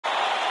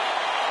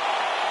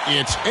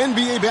It's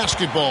NBA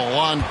basketball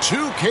on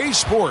 2K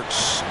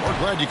Sports. We're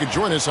glad you could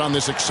join us on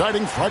this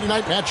exciting Friday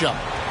night matchup.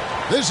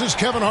 This is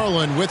Kevin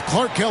Harlan with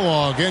Clark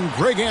Kellogg and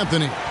Greg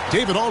Anthony.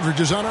 David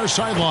Aldridge is on our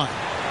sideline.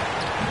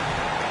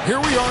 Here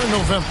we are in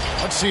November.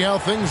 Let's see how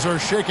things are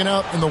shaking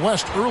out in the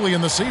West early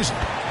in the season.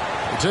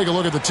 We take a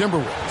look at the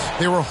Timberwolves.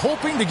 They were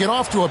hoping to get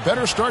off to a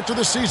better start to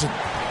the season.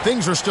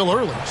 Things are still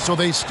early, so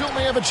they still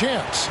may have a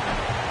chance.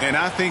 And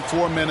I think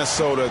for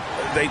Minnesota,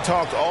 they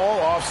talked all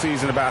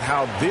offseason about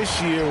how this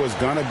year was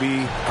going to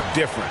be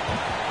different.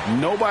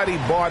 Nobody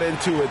bought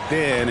into it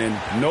then,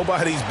 and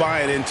nobody's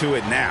buying into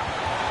it now.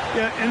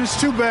 Yeah, and it's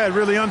too bad,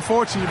 really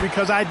unfortunate,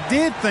 because I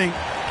did think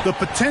the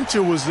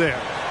potential was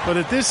there. But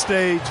at this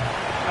stage,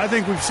 I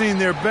think we've seen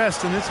their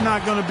best, and it's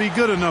not going to be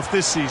good enough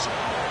this season.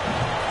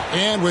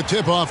 And with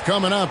tip-off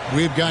coming up,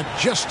 we've got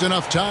just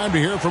enough time to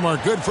hear from our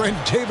good friend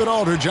David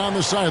Aldridge on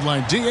the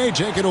sideline. D.A.,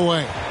 take it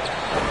away.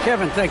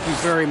 Kevin, thank you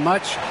very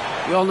much.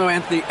 We all know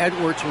Anthony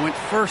Edwards went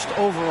first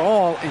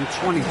overall in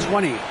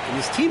 2020. And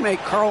his teammate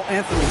Karl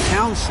Anthony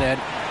Towns said,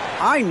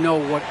 I know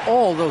what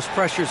all those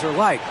pressures are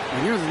like.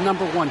 When you're the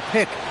 #1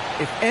 pick,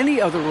 if any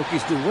other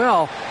rookies do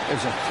well,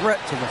 there's a threat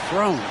to the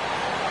throne.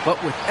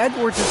 But with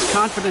Edwards'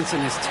 confidence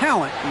in his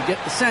talent, you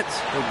get the sense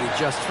he'll be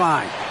just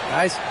fine.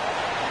 Guys?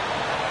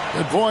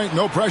 Good point.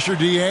 No pressure,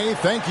 D.A.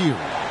 Thank you.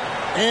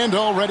 And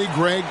already,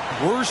 Greg,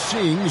 we're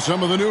seeing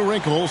some of the new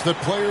wrinkles that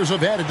players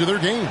have added to their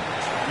game.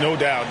 No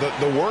doubt.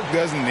 The work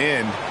doesn't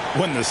end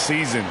when the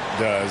season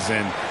does.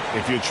 And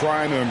if you're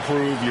trying to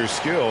improve your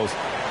skills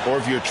or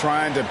if you're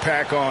trying to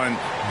pack on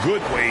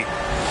good weight,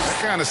 that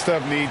kind of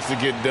stuff needs to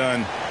get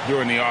done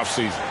during the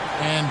offseason.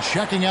 And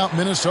checking out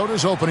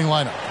Minnesota's opening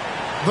lineup.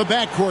 The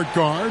backcourt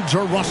guards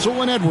are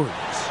Russell and Edwards.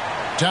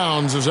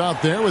 Towns is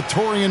out there with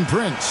Taurean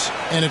Prince.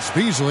 And it's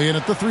Beasley in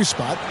at the 3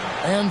 spot.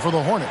 And for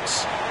the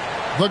Hornets,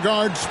 the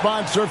guard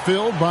spots are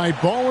filled by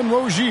Ball and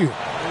Rozier.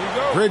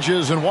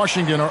 Bridges and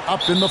Washington are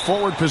up in the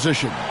forward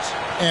positions.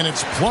 And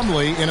it's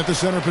Plumlee in at the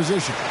center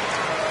position.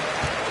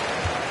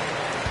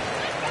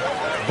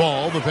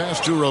 Ball, the pass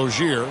to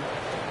Rozier.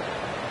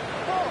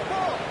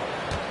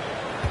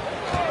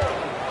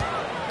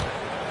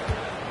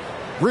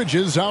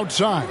 Bridges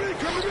outside.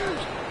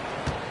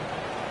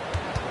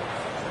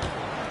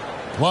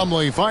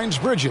 Plumlee finds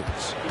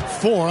Bridges.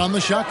 4 on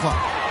the shot clock.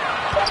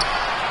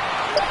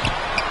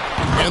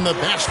 And the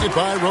basket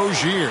by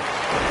Rozier.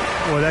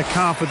 Boy, that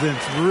confidence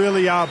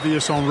really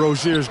obvious on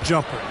Rozier's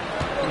jumper.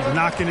 He's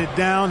knocking it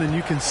down, and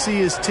you can see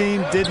his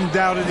team didn't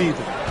doubt it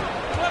either.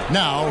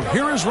 Now,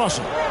 here is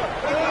Russell.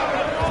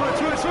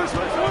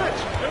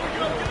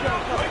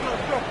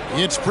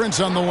 It's Prince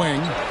on the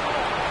wing.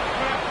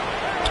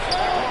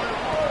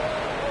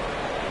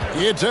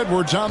 It's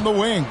Edwards on the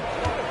wing.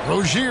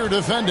 Rozier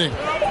defending.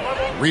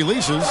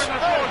 Releases.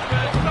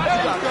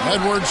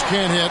 Edwards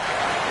can't hit.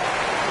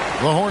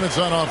 The Hornets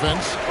on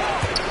offense.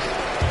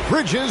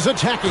 Bridges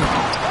attacking.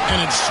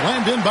 And it's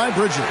slammed in by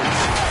Bridges.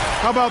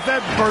 How about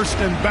that burst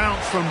and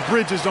bounce from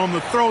Bridges on the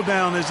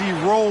throwdown as he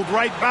rolled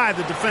right by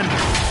the defender?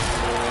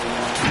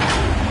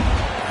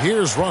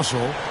 Here's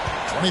Russell.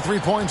 23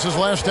 points his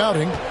last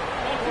outing.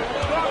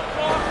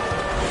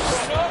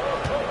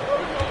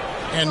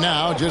 And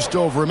now just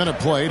over a minute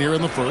played here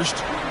in the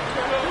first.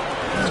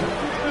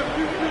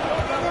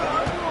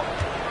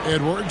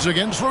 Edwards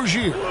against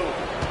Rozier.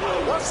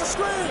 What's the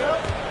screen?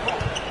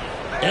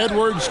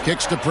 Edwards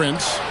kicks to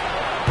Prince.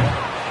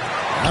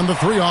 And the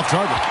 3 off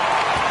target.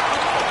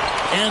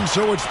 And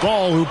so it's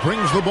Ball who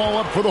brings the ball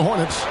up for the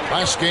Hornets.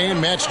 Last game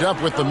matched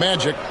up with the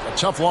Magic. A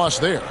tough loss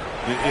there.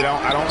 You know,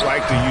 I don't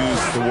like to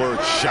use the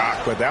word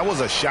shock, but that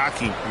was a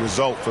shocking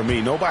result for me.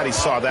 Nobody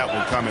saw that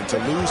one coming. To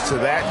lose to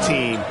that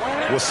team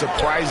was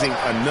surprising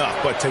enough,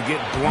 but to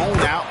get blown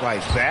out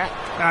like that?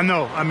 I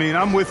know. I mean,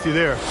 I'm with you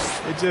there.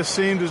 It just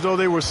seemed as though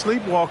they were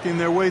sleepwalking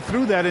their way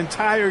through that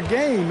entire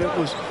game. It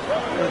was,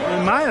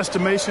 in my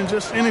estimation,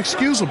 just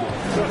inexcusable.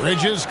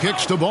 Bridges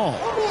kicks to Ball.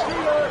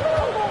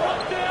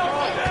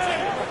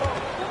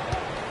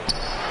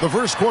 The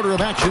first quarter of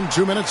action,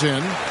 2 minutes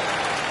in.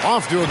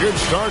 Off to a good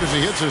start as he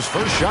hits his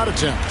first shot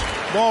attempt.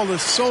 Ball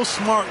is so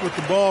smart with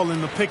the ball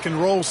in the pick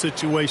and roll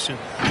situation.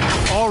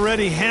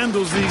 Already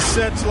handles these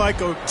sets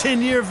like a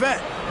 10-year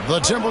vet. The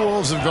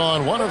Timberwolves have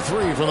gone 1 of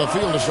 3 from the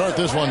field to start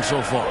this one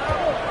so far.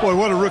 Boy,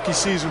 what a rookie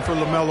season for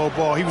LaMelo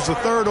Ball. He was the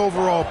 3rd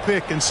overall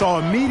pick and saw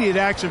immediate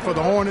action for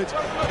the Hornets.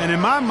 And in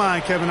my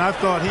mind, Kevin, I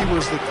thought he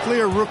was the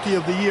clear rookie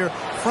of the year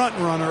front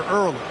runner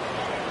early.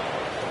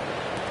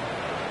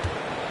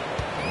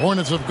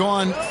 Hornets have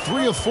gone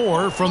 3 of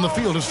 4 from the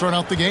field to start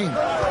out the game.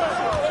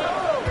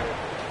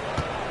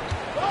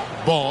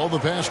 Ball, the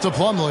pass to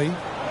Plumlee.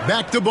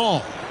 Back to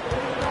Ball.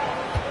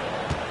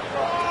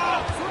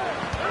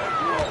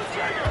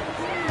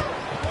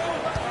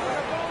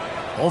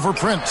 Over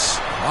Prince.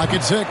 Lock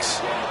at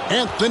 6.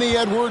 Anthony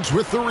Edwards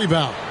with the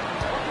rebound.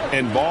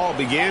 And Ball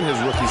began his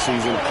rookie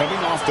season coming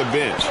off the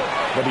bench,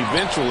 but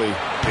eventually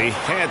they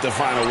had to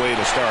find a way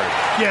to start him.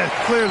 Yeah,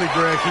 clearly,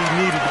 Greg, he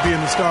needed to be in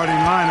the starting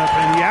lineup,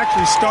 and he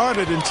actually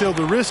started until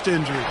the wrist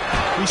injury.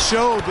 He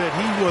showed that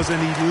he was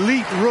an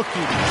elite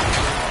rookie.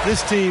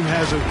 This team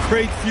has a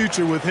great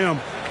future with him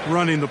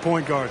running the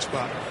point guard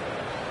spot.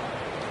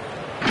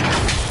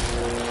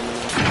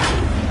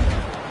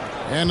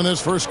 And in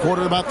this first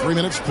quarter, about 3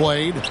 minutes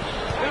played.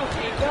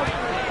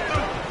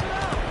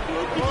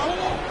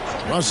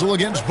 Russell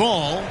against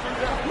Ball.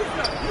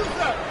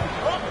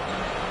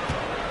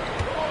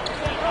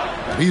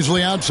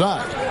 Beasley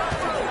outside.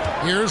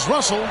 Here's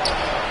Russell.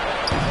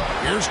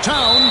 Here's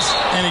Towns.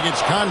 And he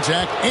gets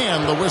contact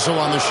and the whistle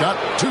on the shot.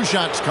 2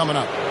 shots coming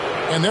up.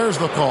 And there's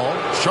the call.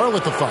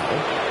 Charlotte the foul.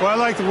 Well, I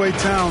like the way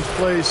Towns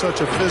plays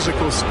such a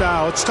physical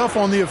style. It's tough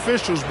on the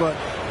officials, but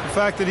the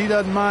fact that he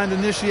doesn't mind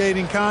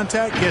initiating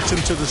contact gets him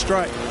to the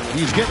strike.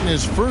 He's getting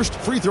his first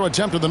free throw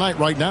attempt of the night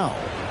right now.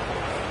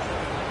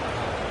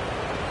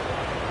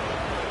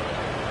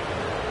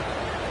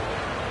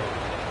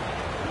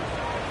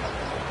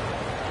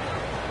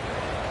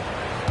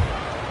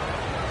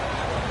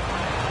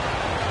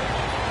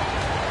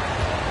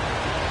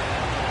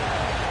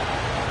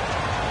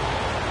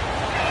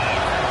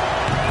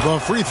 The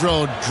free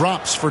throw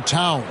drops for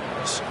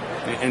Towns.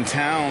 And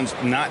Towns,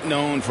 not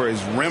known for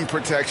his rim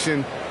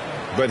protection,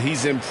 but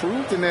he's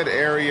improved in that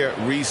area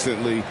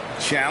recently,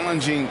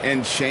 challenging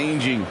and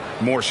changing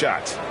more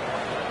shots.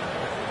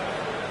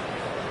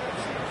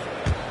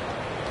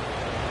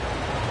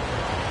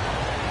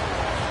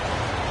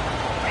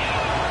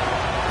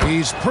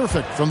 He's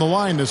perfect from the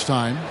line this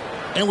time.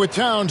 And with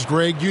Towns,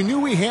 Greg, you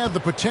knew he had the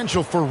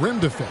potential for rim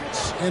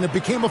defense, and it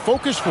became a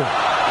focus for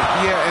him.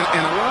 Yeah,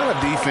 and a lot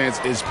of defense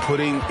is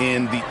putting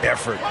in the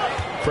effort.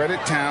 Credit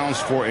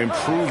Towns for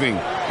improving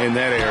in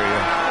that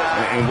area.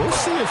 And we'll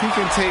see if he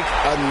can take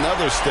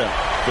another step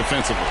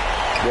defensively.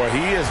 Boy,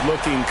 he is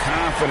looking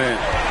confident.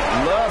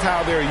 Love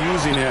how they're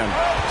using him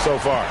so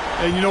far.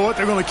 And you know what?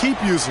 They're going to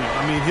keep using him.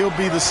 I mean, he'll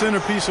be the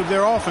centerpiece of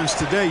their offense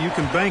today. You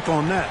can bank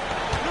on that.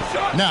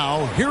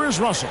 Now, here is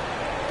Russell.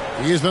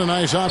 He has been a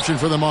nice option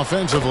for them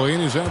offensively,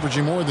 and he's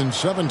averaging more than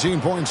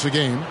 17 points a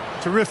game.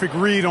 Terrific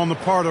read on the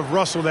part of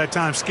Russell that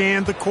time.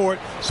 Scanned the court,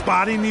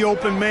 spotting the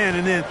open man,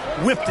 and then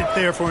whipped it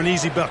there for an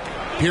easy bucket.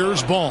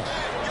 Here's Ball.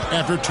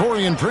 After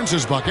Taurean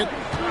Prince's bucket.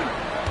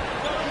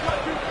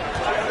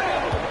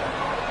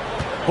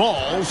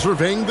 Ball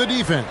surveying the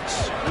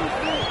defense.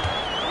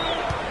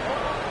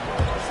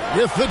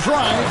 With the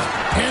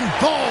drive,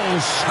 and Ball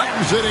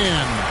slams it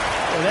in.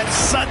 Oh, that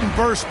sudden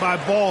burst by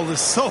Ball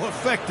is so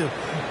effective.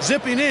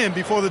 Zipping in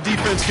before the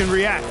defense can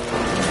react.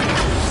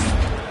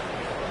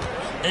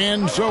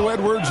 And so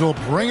Edwards will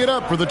bring it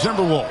up for the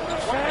Timberwolves.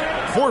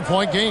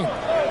 4-point game.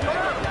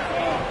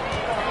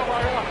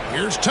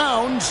 Here's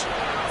Towns.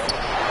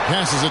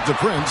 Passes it to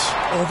Prince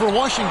over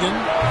Washington.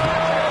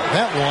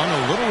 That one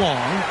a little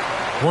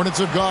long. Hornets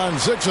have gone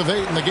 6 of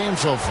 8 in the game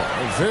so far.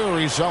 A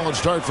very solid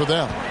start for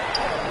them.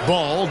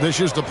 Ball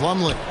dishes to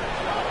Plumlee.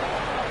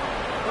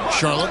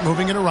 Charlotte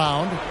moving it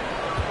around.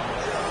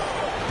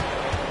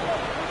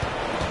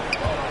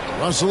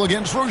 Russell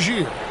against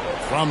Rozier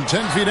from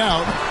 10 feet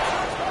out.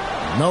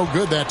 No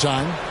good that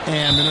time.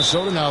 And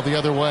Minnesota now the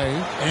other way.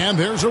 And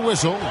there's a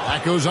whistle.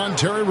 That goes on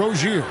Terry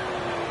Rozier.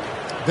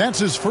 That's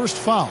his first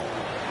foul.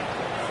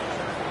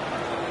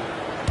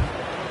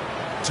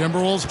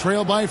 Timberwolves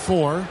trail by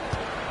 4.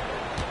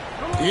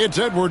 It's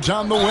Edwards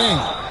on the wing.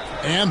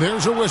 And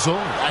there's a whistle.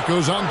 That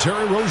goes on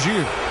Terry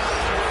Rozier.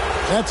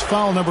 That's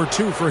foul number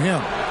 2 for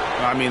him.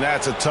 I mean,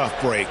 that's a tough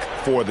break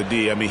for the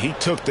D. I mean, he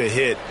took the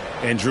hit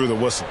and drew the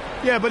whistle.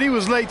 Yeah, but he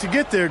was late to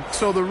get there,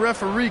 so the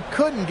referee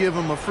couldn't give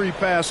him a free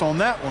pass on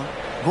that one.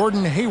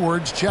 Gordon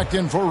Hayward's checked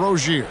in for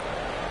Rozier.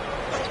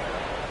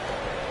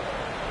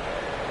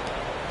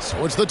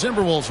 So it's the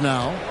Timberwolves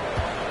now.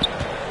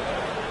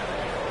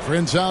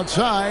 Prince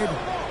outside.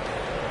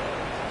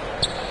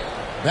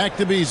 Back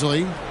to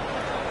Beasley.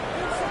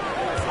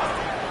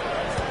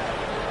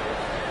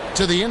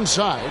 To the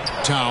inside.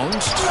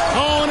 Towns.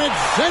 Oh, and it's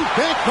sent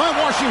back by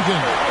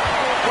Washington.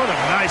 What a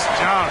nice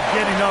job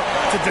getting up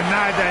to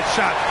deny that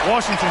shot.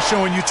 Washington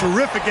showing you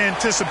terrific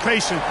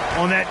anticipation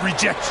on that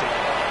rejection.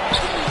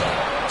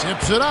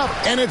 Tips it up,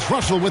 and it's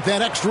Russell with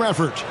that extra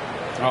effort.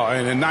 Oh,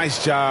 and a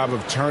nice job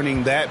of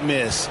turning that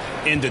miss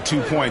into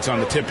 2 points on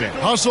the tip-in.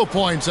 Hustle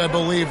points, I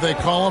believe they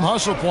call them.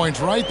 Hustle points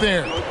right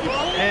there.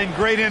 And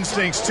great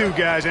instincts, too,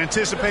 guys,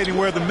 anticipating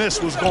where the miss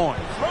was going.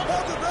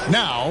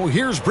 Now,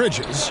 here's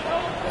Bridges.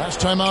 Last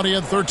time out, he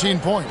had 13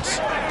 points.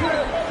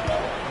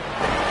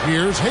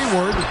 Here's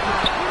Hayward.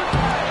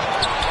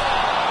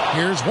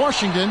 Here's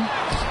Washington.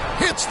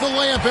 Hits the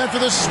layup after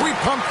the sweet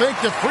pump fake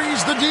to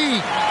freeze the D.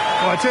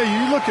 Well, I tell you,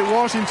 you look at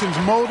Washington's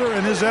motor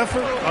and his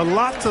effort, a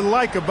lot to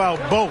like about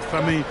both.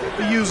 I mean,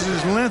 he uses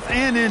his length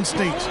and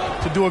instincts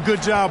to do a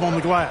good job on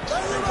the glass.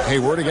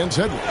 Hayward against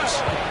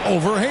Edwards.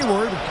 Over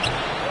Hayward.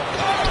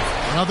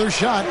 Another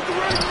shot.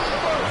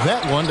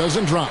 That one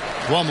doesn't drop.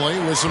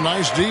 Plumlee with some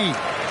nice D.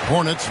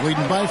 Hornets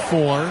leading by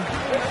 4.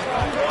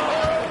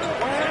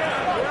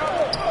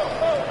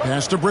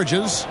 Pass to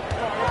Bridges.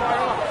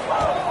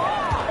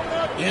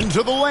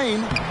 Into the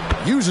lane.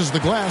 Uses the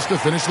glass to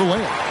finish the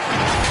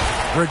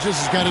layup. Bridges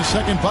has got his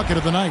second bucket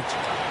of the night.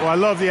 Well, I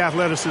love the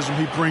athleticism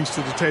he brings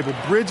to the table.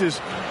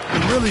 Bridges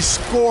can really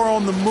score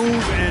on the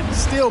move and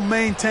still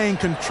maintain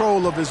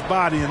control of his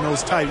body in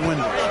those tight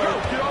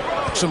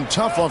windows. Some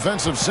tough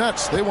offensive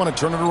sets. They want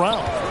to turn it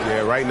around.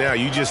 Yeah, right now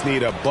you just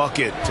need a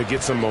bucket to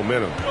get some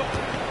momentum.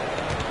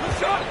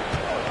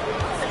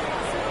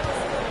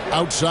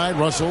 Outside,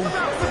 Russell.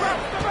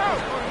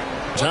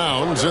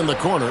 Towns in the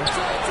corner.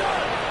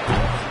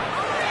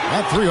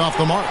 That three off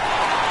the mark.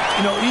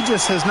 You know, he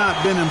just has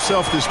not been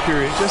himself this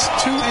period. Just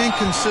too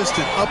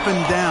inconsistent up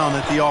and down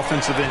at the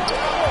offensive end.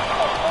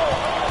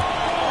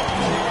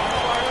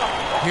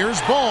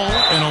 Here's Ball,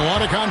 and a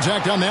lot of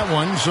contact on that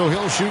one, so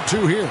he'll shoot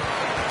two here.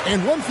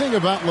 And one thing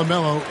about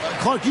LaMelo,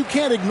 Clark, you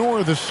can't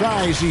ignore the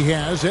size he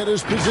has at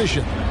his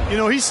position. You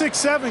know, he's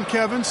 6'7",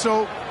 Kevin,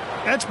 so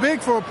that's big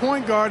for a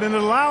point guard, and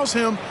it allows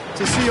him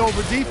to see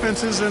over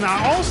defenses, and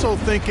I also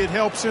think it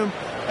helps him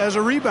as a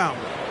rebounder.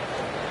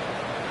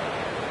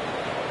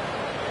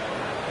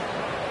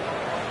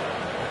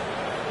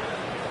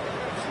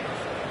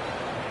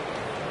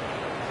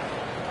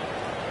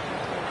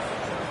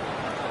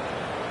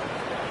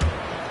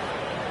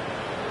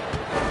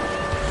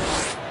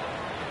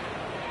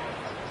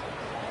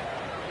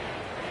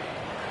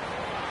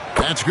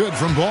 That's good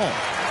from Ball.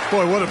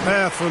 Boy, what a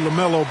path for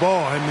LaMelo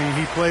Ball. I mean,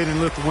 he played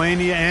in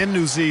Lithuania and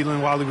New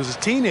Zealand while he was a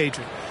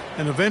teenager,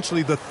 and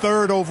eventually the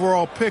 3rd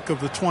overall pick of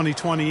the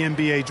 2020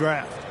 NBA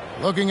draft.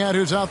 Looking at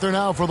who's out there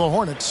now for the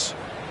Hornets.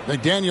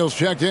 McDaniels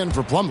checked in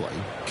for Plumlee.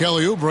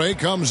 Kelly Oubre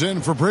comes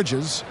in for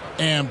Bridges.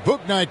 And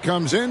Bouknight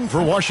comes in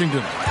for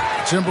Washington.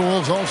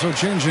 Timberwolves also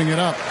changing it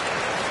up.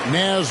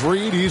 Naz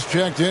Reid, he's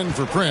checked in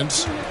for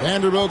Prince.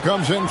 Vanderbilt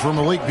comes in for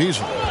Malik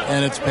Beasley.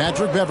 And it's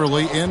Patrick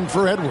Beverley in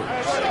for Edwards.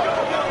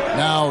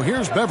 Now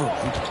here's Beverley.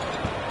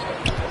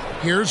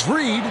 Here's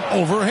Reed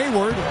over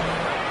Hayward.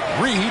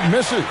 Reed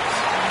misses.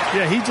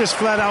 Yeah, he just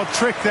flat out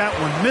tricked that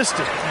one, missed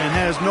it, and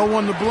has no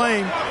one to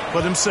blame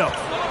but himself.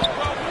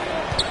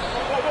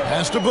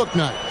 Pass to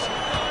Bouknight.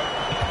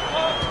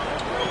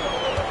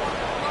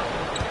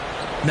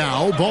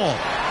 Now Ball.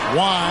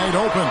 Wide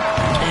open.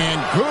 And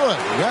good.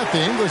 Got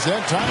the English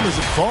that time as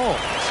it falls.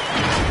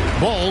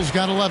 Ball's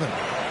got 11.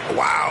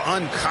 Wow,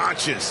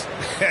 unconscious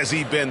has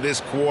he been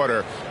this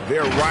quarter.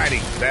 They're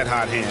riding that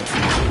hot hand.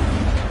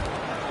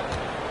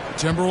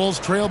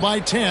 Timberwolves trail by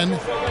 10.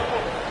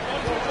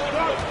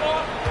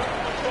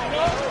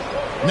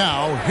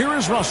 Now, here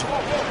is Russell.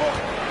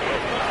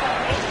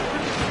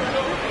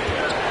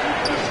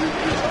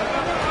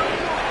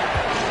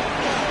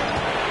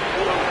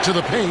 To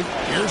the paint.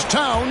 Here's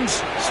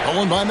Towns.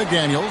 Stolen by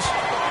McDaniels.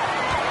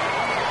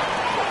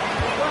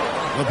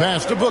 The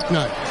pass to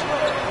Bouknight.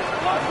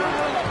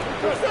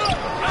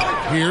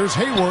 Here's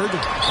Hayward,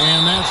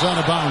 and that's out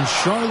of bounds.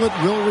 Charlotte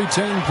will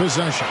retain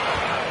possession.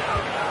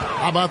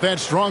 How about that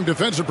strong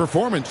defensive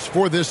performance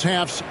for this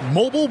half's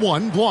Mobile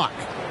One block?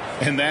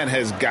 And that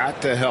has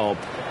got to help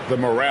the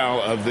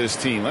morale of this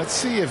team. Let's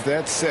see if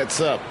that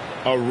sets up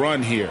a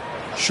run here.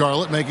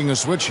 Charlotte making a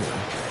switch here.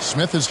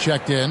 Smith is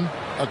checked in.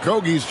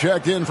 Okogie's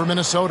checked in for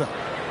Minnesota.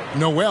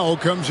 Noel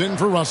comes in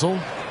for Russell.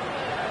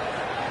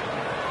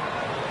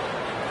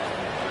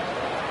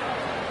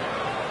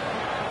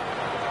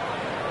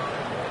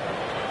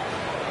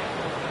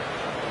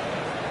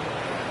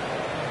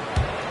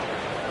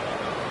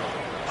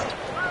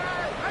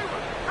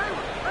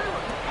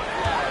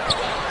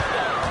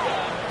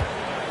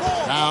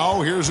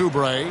 Now here's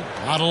Oubre.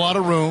 Not a lot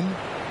of room.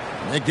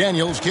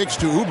 McDaniels kicks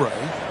to Oubre.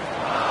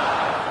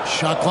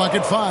 Shot clock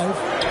at 5.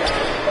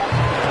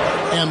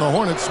 And the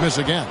Hornets miss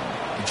again.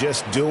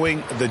 Just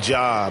doing the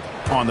job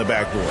on the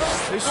backboard.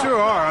 They sure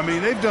are. I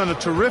mean, they've done a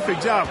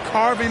terrific job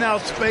carving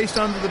out space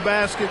under the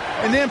basket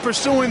and then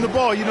pursuing the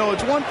ball. You know,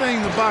 it's one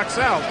thing to box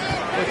out,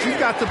 but you've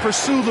got to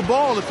pursue the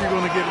ball if you're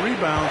going to get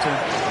rebounds.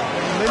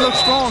 And they look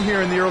strong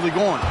here in the early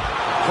going.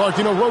 Clark,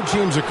 you know, road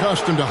teams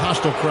accustomed to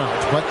hostile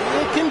crowds, but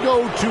it can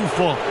go too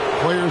far.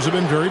 Players have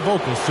been very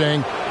vocal,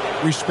 saying,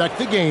 respect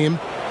the game,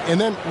 and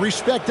then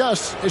respect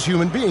us as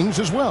human beings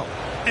as well.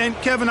 And,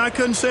 Kevin, I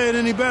couldn't say it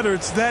any better.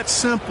 It's that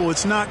simple.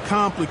 It's not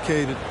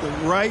complicated. The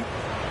right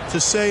to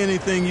say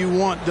anything you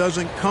want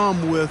doesn't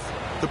come with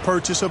the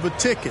purchase of a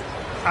ticket.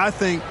 I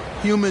think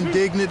human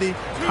dignity,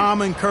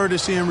 common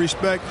courtesy, and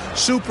respect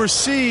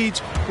supersedes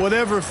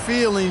whatever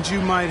feelings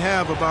you might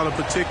have about a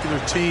particular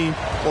team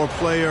or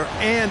player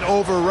and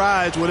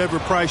overrides whatever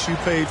price you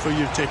paid for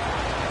your ticket.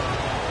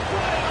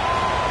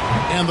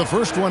 And the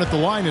first one at the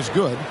line is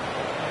good.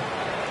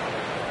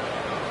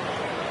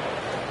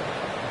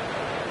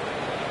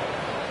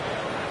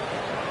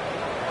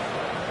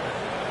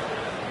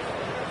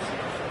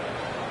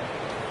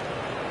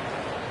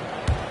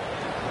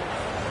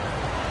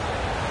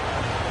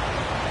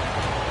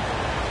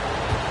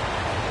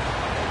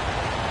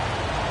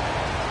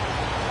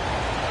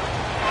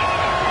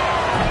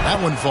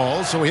 That one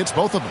falls, so he hits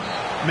both of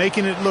them.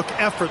 Making it look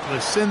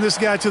effortless. Send this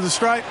guy to the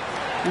stripe.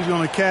 He's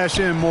going to cash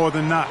in more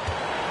than not.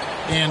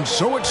 And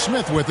so it's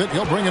Smith with it.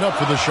 He'll bring it up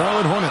for the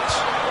Charlotte Hornets.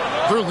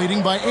 They're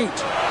leading by 8.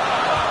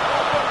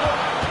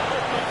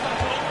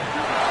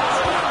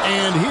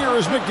 And here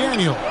is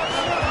McDaniel.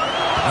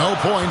 No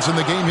points in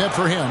the game yet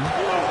for him.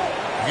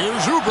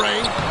 Here's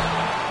Oubre.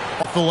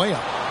 Off the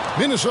layup.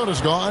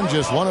 Minnesota's gone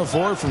just 1 of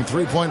 4 from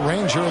three-point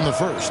range here in the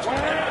first.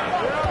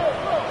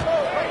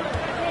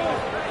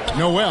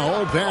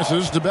 Noel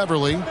passes to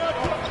Beverly.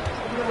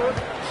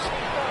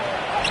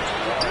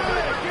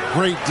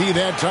 Great D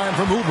that time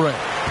from Oubre.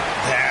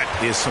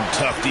 That is some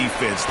tough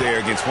defense there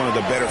against one of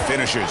the better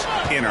finishers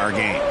in our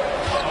game.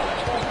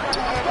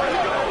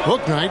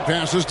 Bouknight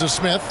passes to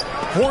Smith.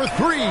 For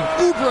three.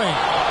 Oubre.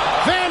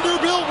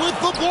 Vanderbilt with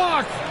the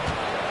block.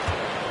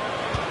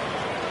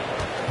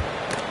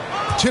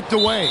 Tipped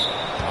away.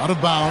 Out of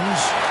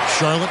bounds.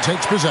 Charlotte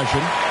takes possession.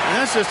 And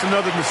that's just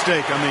another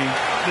mistake. I mean,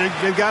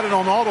 they've got it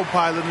on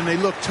autopilot, and they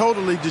look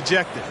totally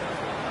dejected.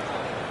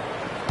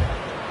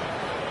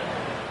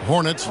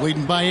 Hornets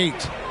leading by 8.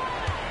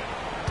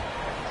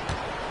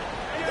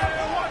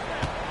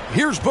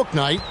 Here's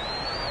Bouknight.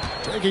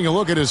 Taking a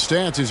look at his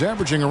stats, he's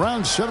averaging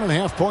around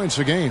 7.5 points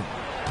a game.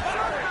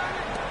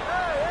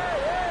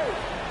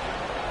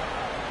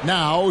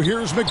 Now,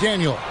 here's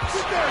McDaniel.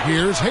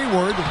 Here's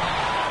Hayward.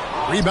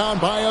 Rebound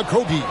by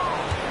Okogie.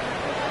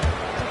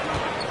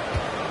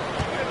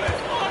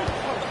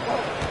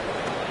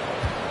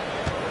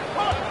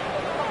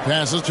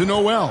 Passes to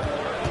Noel.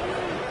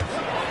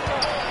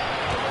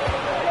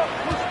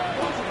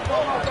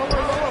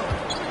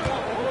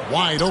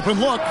 Wide open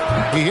look.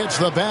 He hits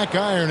the back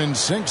iron and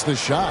sinks the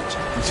shot.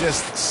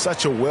 Just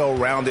such a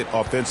well-rounded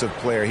offensive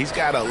player. He's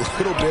got a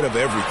little bit of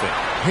everything.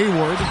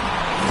 Hayward.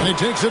 And he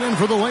takes it in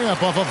for the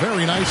layup off a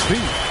very nice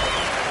feed.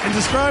 And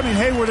describing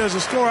Hayward as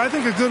a scorer, I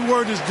think a good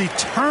word is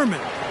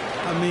determined.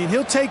 I mean,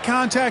 he'll take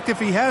contact if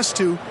he has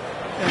to.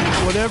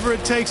 And whatever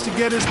it takes to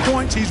get his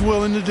points, he's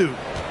willing to do.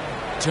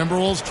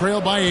 Timberwolves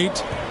trail by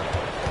 8.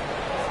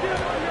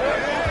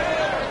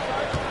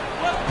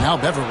 Now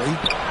Beverly.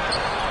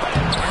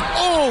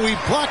 Oh, he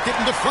blocked it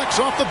and deflects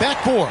off the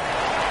backboard.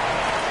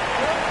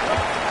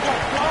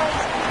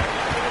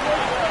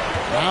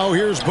 Now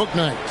here's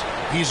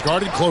Bouknight. He's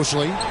guarded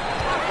closely.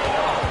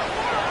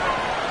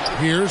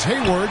 Here's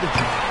Hayward.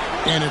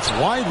 And it's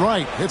wide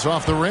right. It's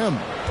off the rim.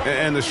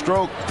 And the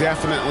stroke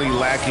definitely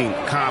lacking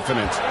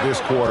confidence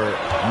this quarter.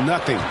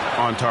 Nothing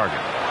on target.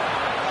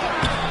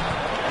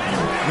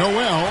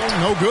 Noel,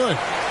 no good.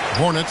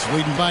 Hornets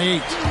leading by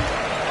 8.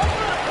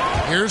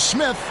 Here's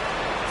Smith.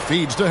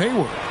 Feeds to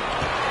Hayward.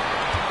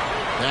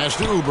 Pass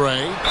to Oubre.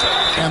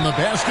 And the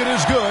basket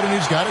is good, and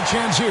he's got a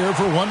chance here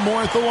for one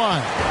more at the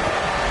line.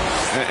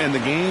 And the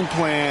game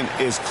plan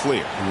is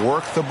clear.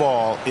 Work the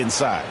ball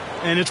inside.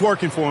 And it's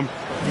working for him.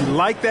 You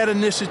like that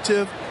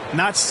initiative,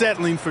 not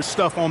settling for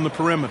stuff on the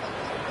perimeter.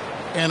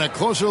 And a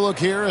closer look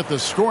here at the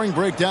scoring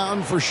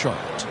breakdown for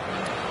Charlotte.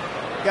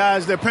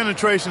 Guys, their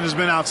penetration has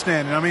been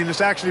outstanding. I mean,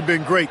 it's actually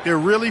been great. They're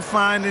really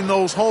finding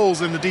those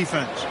holes in the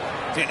defense.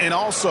 And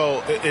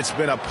also, it's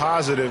been a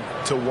positive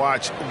to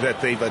watch that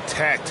they've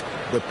attacked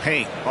the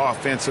paint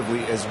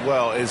offensively as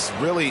well. It's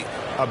really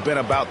been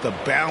about the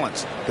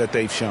balance that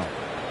they've shown.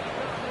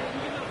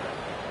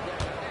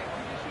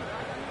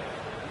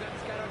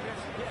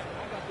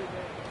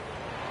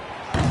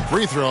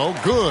 Free throw,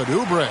 good,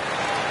 Oubre.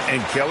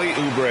 And Kelly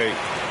Oubre,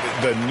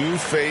 the new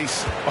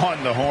face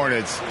on the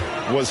Hornets,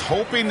 was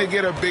hoping to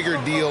get a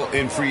bigger deal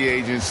in free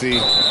agency.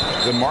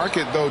 The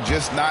market, though,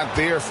 just not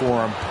there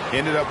for him.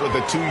 Ended up with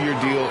a 2-year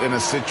deal in a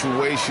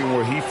situation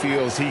where he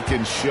feels he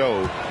can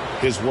show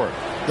his worth.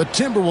 The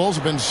Timberwolves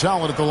have been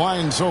solid at the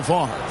line so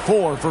far,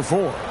 4 for 4.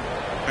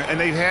 And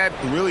they've had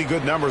really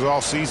good numbers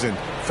all season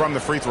from the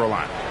free throw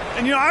line.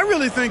 And, you know, I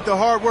really think the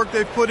hard work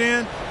they've put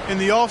in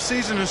the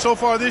offseason and so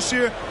far this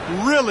year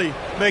really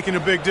making a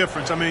big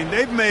difference. I mean,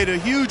 they've made a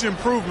huge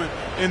improvement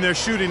in their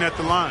shooting at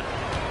the line.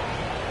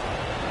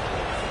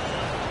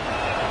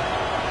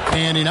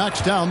 And he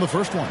knocks down the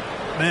first one.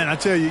 Man, I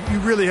tell you, you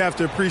really have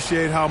to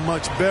appreciate how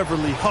much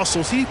Beverly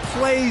hustles. He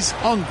plays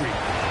hungry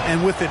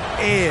and with an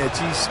edge.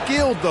 He's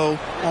skilled, though,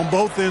 on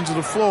both ends of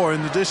the floor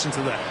in addition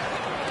to that.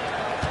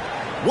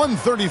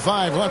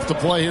 1:35 left to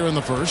play here in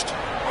the first.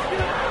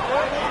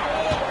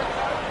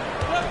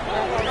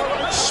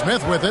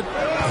 Smith with it.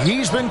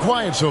 He's been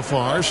quiet so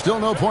far. Still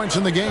no points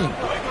in the game.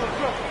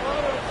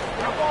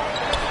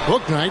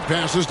 Bouknight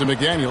passes to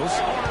McDaniels.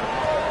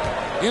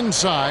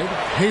 Inside,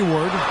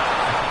 Hayward.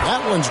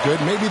 That one's good.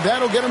 Maybe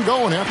that'll get him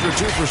going after a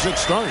 2-for-6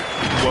 start.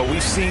 Well,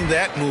 we've seen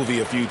that movie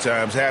a few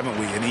times, haven't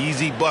we? An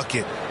easy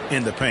bucket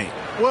in the paint.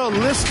 Well,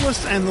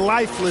 listless and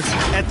lifeless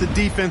at the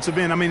defensive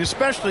end. I mean,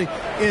 especially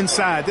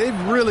inside. They've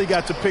really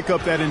got to pick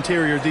up that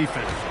interior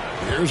defense.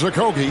 Here's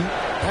Okogie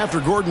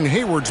after Gordon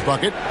Hayward's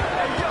bucket.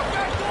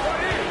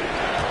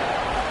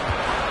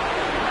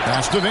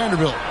 Pass to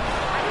Vanderbilt.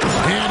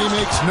 And he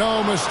makes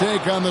no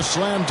mistake on the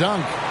slam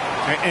dunk.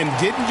 And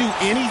didn't do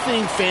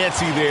anything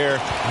fancy there,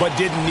 but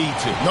didn't need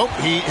to. Nope,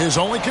 his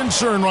only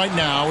concern right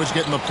now is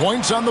getting the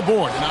points on the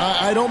board. And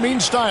I don't mean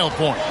style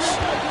points.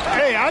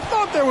 Hey, I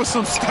thought there was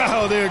some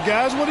style there,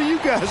 guys. What are you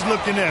guys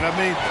looking at? I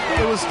mean,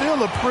 it was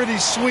still a pretty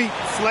sweet,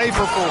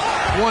 flavorful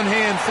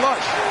one-hand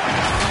flush.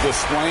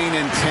 Displaying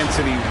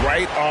intensity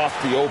right off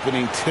the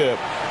opening tip,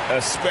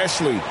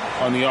 especially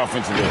on the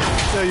offensive end.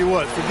 Tell you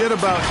what, forget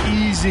about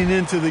easing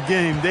into the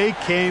game. They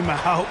came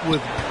out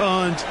with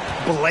guns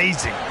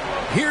blazing.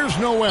 Here's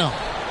Noel.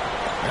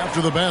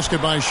 After the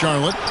basket by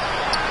Charlotte.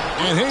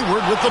 And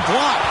Hayward with the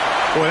block.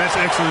 Boy, that's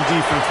excellent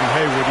defense from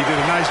Hayward. He did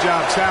a nice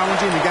job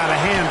challenging. He got a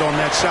hand on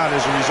that shot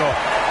as a result.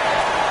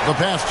 The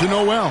pass to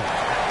Noel.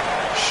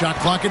 Shot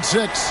clock at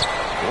 6.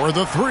 For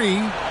the 3.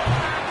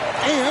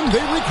 And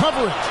they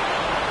recover it.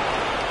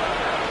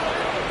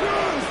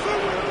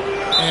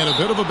 And a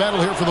bit of a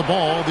battle here for the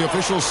ball. The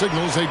official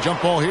signals a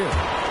jump ball here.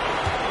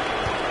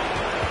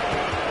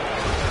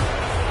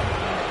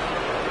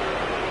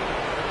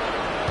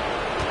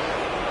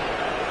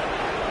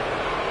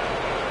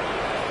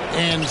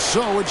 And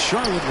so it's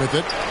Charlotte with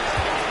it.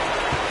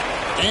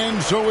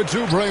 And so it's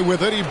Oubre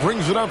with it. He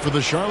brings it up for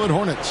the Charlotte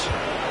Hornets.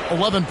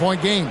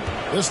 11-point game.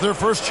 This is their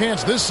first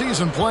chance this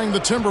season playing the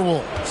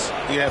Timberwolves.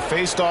 Yeah,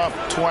 faced off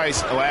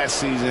twice last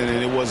season,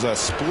 and it was a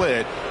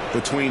split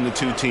between the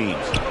two teams.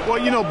 Well,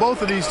 you know,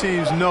 both of these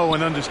teams know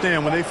and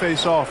understand when they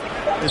face off,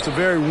 it's a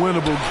very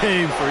winnable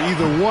game for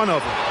either one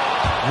of them.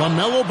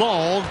 LaMelo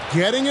Ball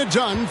getting it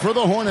done for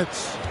the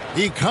Hornets.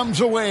 He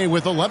comes away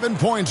with 11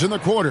 points in the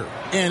quarter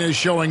and is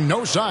showing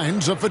no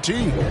signs of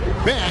fatigue.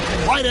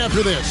 Back right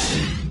after this.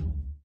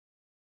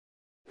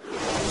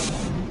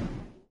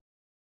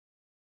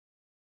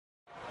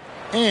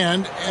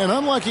 And an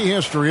unlucky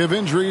history of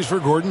injuries for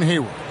Gordon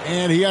Hayward.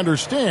 And he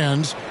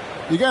understands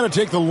you got to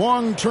take the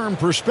long-term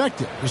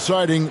perspective,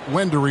 deciding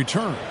when to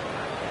return.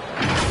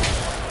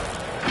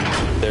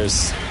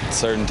 There's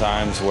certain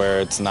times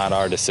where it's not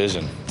our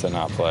decision to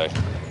not play.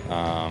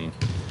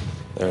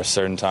 There are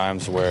certain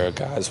times where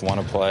guys want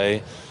to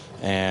play,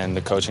 and the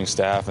coaching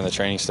staff and the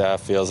training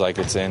staff feels like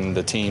it's in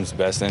the team's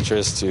best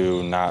interest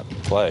to not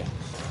play.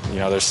 You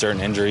know, there's certain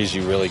injuries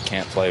you really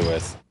can't play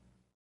with.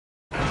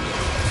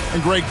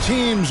 And great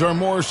teams are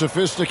more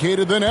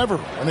sophisticated than ever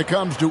when it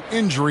comes to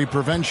injury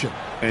prevention.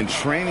 And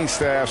training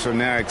staffs are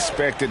now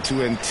expected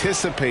to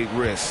anticipate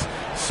risks.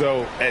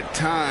 So at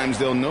times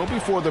they'll know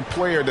before the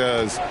player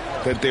does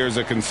that there's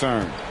a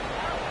concern.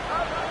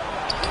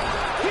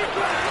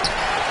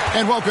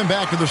 And welcome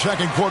back to the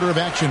second quarter of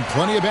action.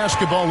 Plenty of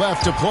basketball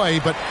left to play,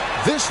 but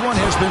this one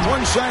has been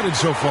one-sided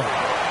so far.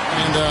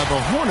 And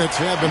the Hornets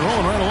have been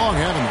rolling right along,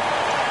 haven't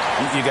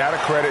they? You got to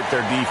credit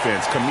their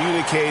defense,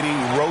 communicating,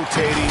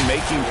 rotating,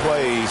 making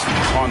plays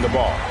on the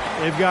ball.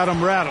 They've got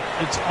them rattled.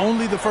 It's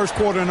only the first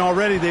quarter, and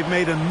already they've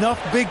made enough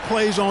big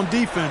plays on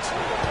defense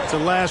to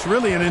last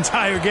really an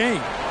entire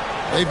game.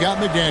 They've got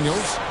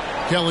McDaniels,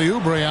 Kelly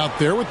Oubre out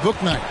there with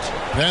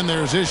Bouknight. Then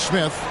there's Ish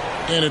Smith,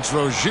 and it's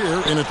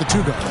Rozier in at the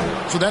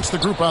 2-guard. So that's the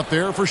group out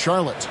there for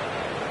Charlotte.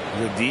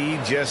 The D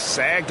just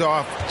sagged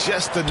off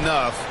just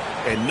enough,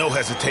 and no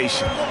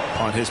hesitation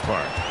on his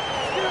part.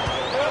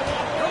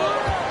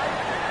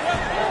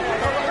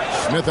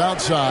 Smith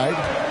outside.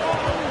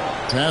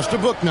 Pass to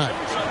Bouknight.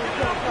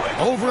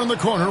 Over in the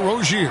corner,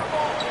 Rozier.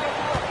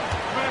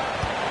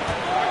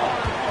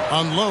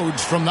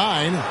 Unloads from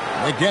 9.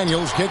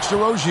 McDaniels kicks to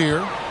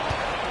Rozier.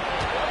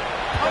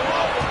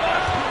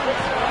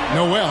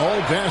 Noel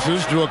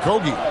passes to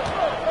Okogie.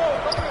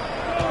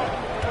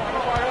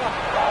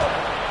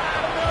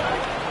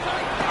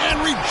 And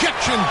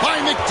rejection by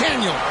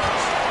McDaniels.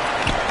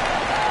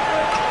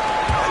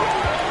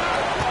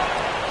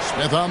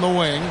 Smith on the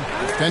wing,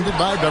 defended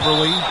by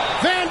Beverly.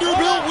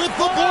 Vanderbilt with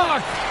the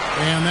block.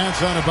 And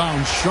that's out of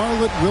bounds.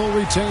 Charlotte will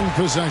retain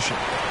possession.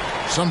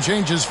 Some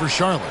changes for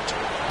Charlotte.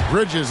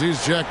 Bridges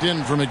is checked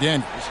in for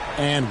McDaniels.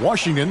 And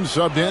Washington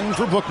subbed in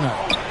for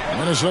Bouknight.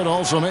 Minnesota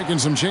also making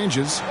some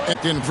changes.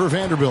 In for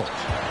Vanderbilt.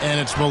 And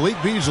it's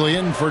Malik Beasley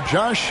in for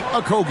Josh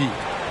Okogie.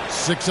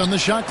 6 on the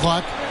shot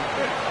clock.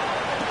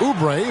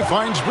 Oubre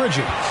finds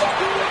Bridges.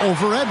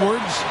 Over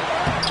Edwards.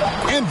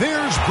 And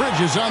there's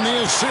Bridges on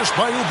the assist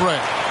by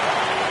Oubre.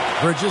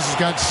 Bridges has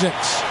got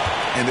 6.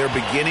 And they're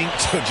beginning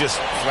to just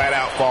flat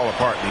out fall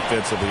apart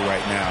defensively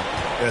right now,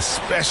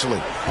 especially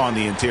on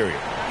the interior.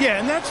 Yeah,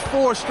 and that's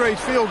 4 straight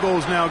field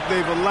goals now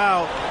they've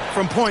allowed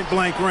from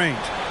point-blank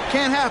range.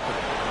 Can't happen.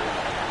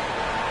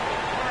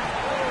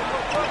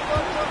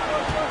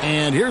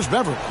 And here's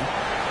Beverly.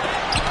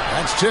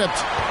 That's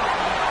tipped.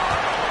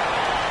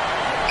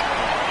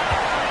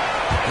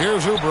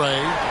 Here's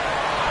Oubre.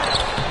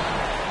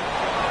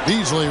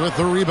 Beasley with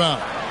the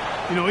rebound.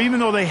 You know, even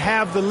though they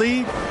have the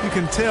lead, you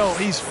can tell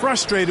he's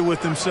frustrated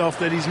with himself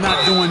that he's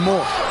not doing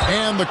more.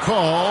 And the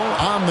call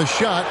on the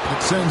shot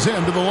that sends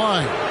him to the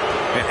line.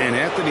 And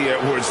Anthony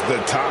Edwards, the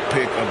top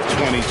pick of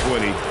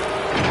 2020,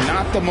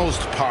 not the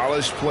most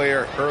polished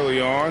player early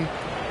on,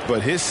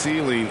 but his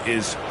ceiling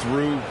is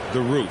through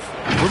the roof.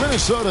 For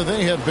Minnesota,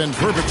 they have been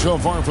perfect so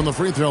far from the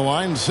free throw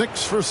line,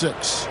 6 for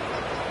 6.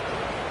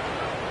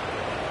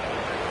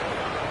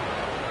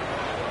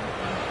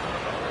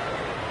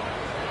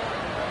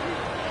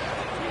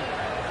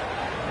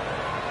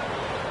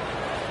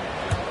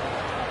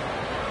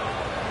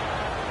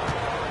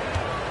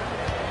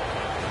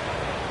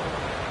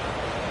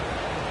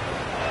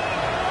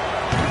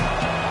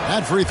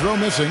 That free throw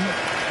missing.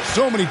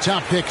 So many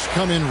top picks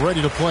come in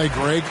ready to play,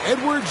 Greg.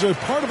 Edwards a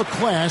part of a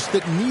class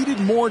that needed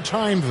more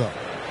time, though.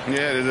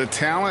 Yeah, the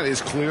talent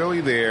is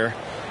clearly there.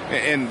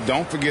 And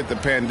don't forget the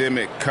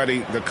pandemic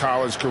cutting the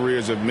college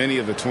careers of many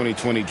of the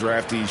 2020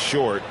 draftees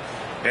short.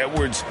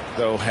 Edwards,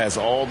 though, has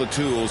all the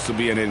tools to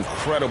be an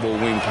incredible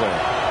wing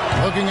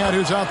player. Looking at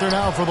who's out there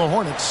now for the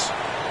Hornets.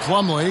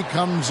 Plumlee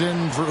comes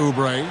in for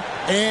Oubre,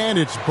 and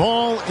it's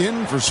ball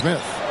in for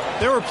Smith.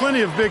 There were plenty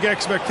of big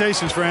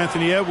expectations for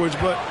Anthony Edwards,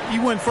 but he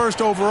went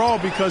first overall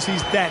because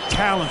he's that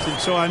talented,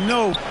 so I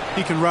know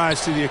he can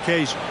rise to the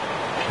occasion.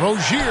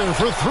 Rozier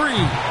for three.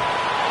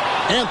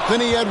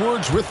 Anthony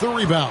Edwards with the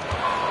rebound.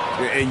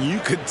 And you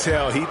could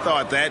tell he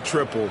thought that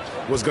triple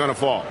was going to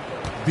fall.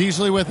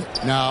 Beasley with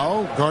it.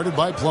 Now guarded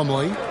by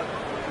Plumlee.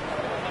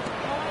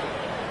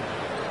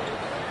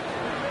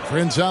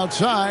 Prince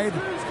outside.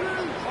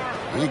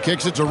 He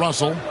kicks it to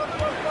Russell.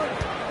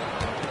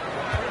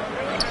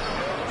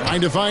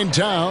 Trying to find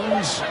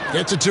Towns.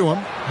 Gets it to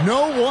him.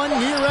 No one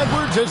near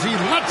Edwards as he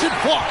lets it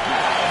fly.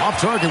 Off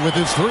target with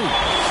his three.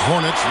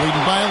 Hornets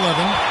leading by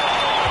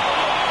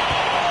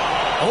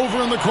 11.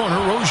 Over in the corner,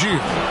 Rozier.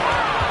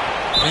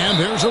 And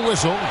there's a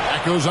whistle.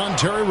 That goes on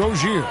Terry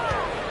Rozier.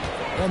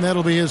 And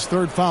that'll be his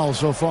third foul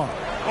so far.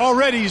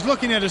 Already he's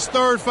looking at his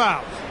third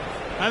foul.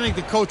 I think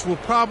the coach will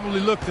probably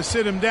look to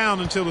sit him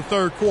down until the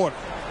third quarter.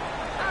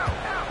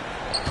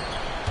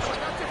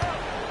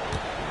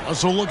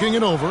 Russell looking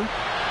it over.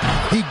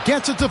 He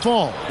gets it to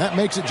fall. That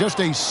makes it just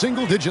a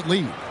single-digit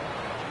lead.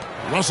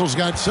 Russell's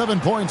got 7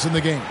 points in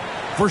the game.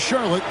 For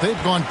Charlotte,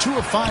 they've gone 2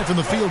 of 5 from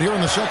the field here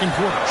in the second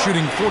quarter,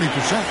 shooting 40%.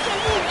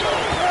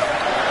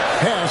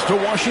 Pass to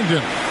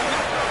Washington.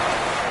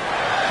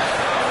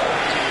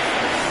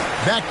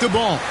 Back to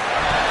ball.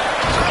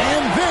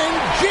 And then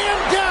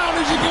jammed down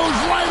as he goes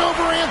right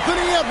over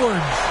Anthony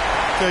Edwards.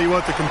 Tell you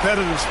what, the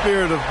competitive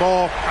spirit of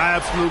Ball, I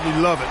absolutely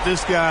love it.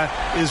 This guy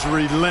is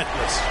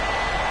relentless.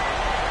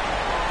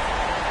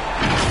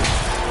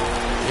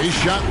 His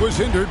shot was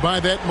hindered by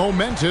that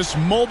momentous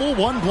mobile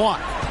one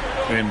block.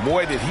 And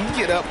boy, did he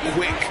get up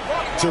quick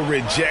to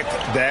reject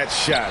that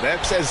shot.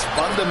 That's as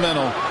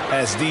fundamental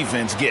as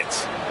defense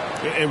gets.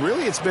 And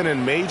really, it's been a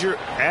major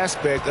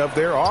aspect of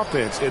their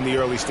offense in the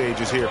early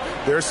stages here.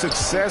 Their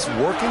success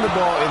working the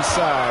ball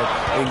inside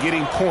and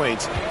getting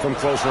points from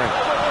close range.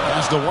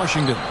 Pass to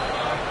Washington.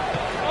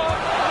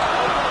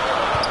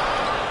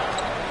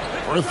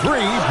 For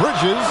three,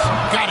 Bridges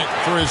got it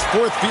for his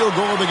 4th field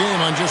goal of the game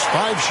on just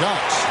 5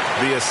 shots.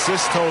 The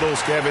assist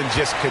totals, Kevin,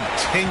 just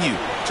continue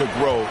to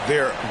grow.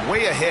 They're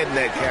way ahead in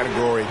that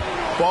category.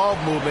 Ball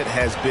movement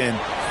has been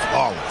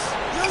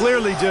flawless.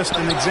 Clearly just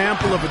an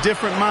example of a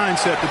different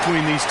mindset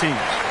between these teams.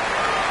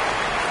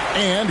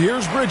 And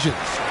here's Bridges.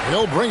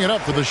 He'll bring it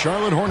up for the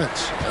Charlotte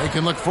Hornets. They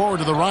can look forward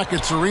to the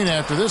Rockets Arena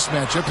after this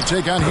matchup to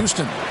take on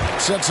Houston.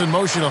 Sets in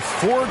motion a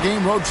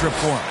 4-game road trip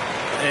for them.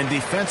 And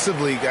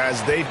defensively,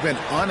 guys, they've been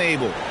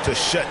unable to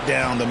shut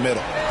down the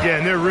middle. Yeah,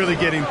 and they're really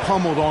getting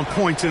pummeled on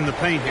points in the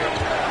paint here.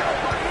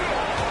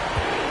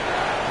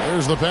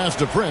 There's the pass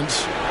to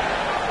Prince.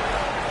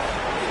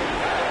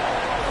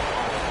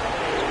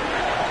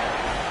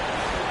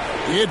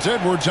 It's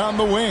Edwards on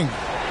the wing.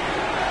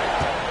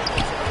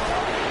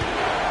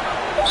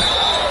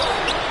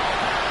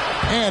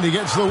 And he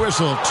gets the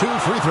whistle. 2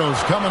 free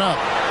throws coming up.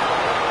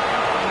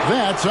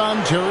 That's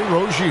on Terry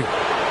Rozier.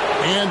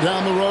 And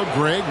down the road,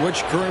 Greg,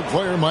 which current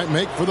player might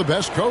make for the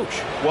best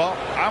coach? Well,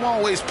 I'm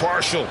always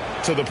partial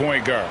to the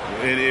point guard.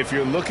 And if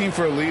you're looking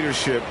for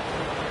leadership,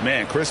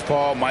 man, Chris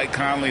Paul, Mike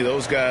Conley,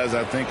 those guys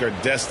I think are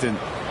destined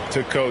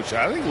to coach.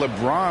 I think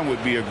LeBron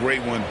would be a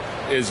great one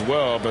as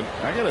well, but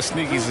I got a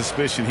sneaky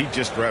suspicion he'd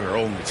just rather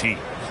own the team.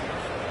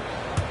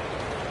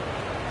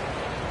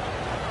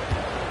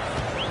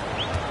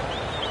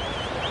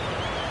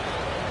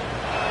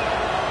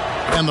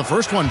 And the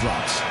first one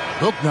drops.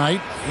 Book night,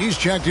 he's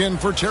checked in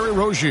for Terry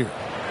Rozier.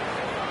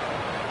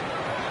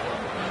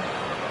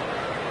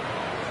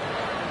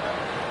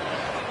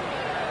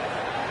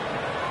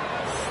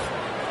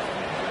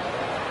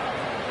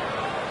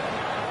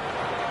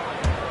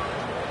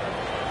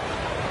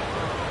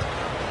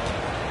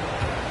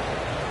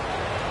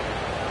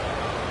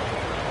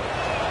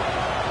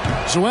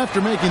 So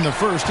after making the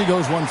first, he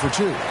goes 1 for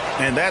 2.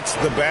 And that's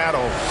the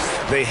battle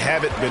they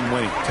haven't been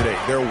winning today.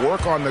 Their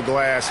work on the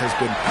glass has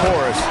been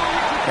porous,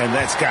 and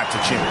that's got to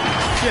change.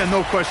 Yeah,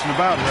 no question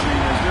about it. I mean,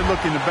 as they're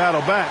looking to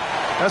battle back,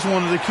 that's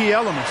one of the key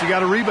elements. You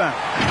got to rebound.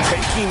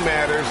 Taking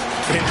matters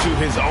into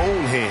his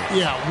own hands.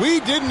 Yeah,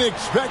 we didn't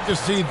expect to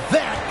see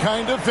that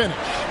kind of finish.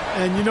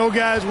 And you know,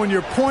 guys, when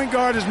your point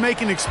guard is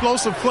making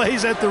explosive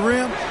plays at the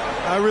rim,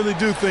 I really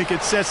do think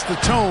it sets the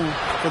tone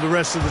for the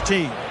rest of the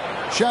team.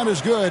 Shot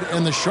is good,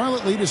 and the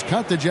Charlotte lead is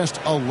cut to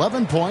just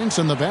 11 points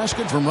in the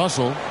basket from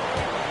Russell.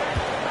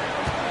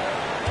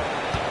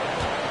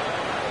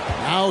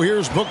 Now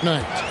here's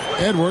Bouknight.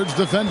 Edwards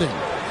defending.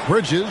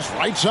 Bridges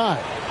right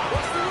side.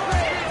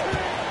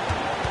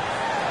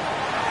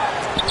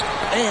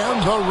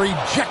 And the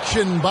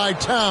rejection by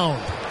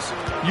Towns.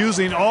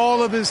 using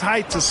all of his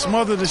height to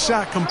smother the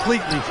shot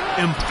completely.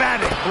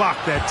 Emphatic block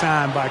that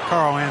time by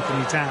Karl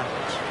Anthony Towns.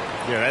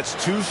 Yeah, that's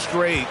 2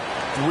 straight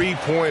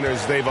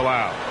 3-pointers they've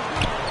allowed.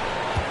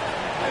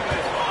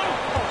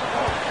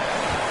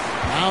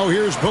 Now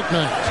here's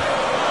Bouknight.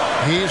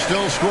 He's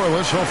still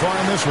scoreless so far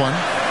in this one.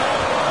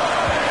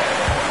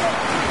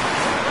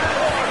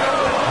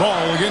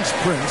 Ball against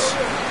Prince.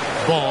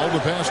 Ball to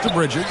pass to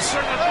Bridges.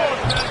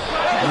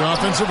 The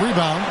offensive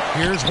rebound.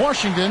 Here's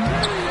Washington.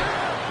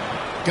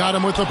 Got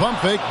him with the pump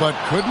fake, but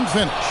couldn't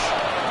finish.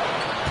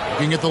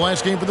 Looking at the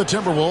last game for the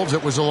Timberwolves,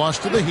 it was a loss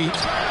to the Heat.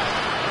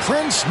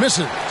 Prince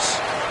misses.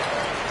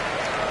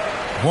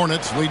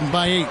 Hornets leading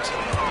by 8.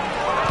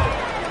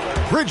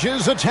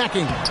 Bridges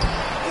attacking.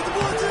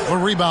 A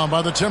rebound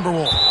by the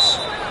Timberwolves.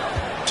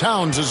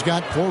 Towns has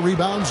got 4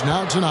 rebounds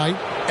now tonight.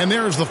 And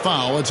there's the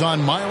foul. It's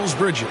on Miles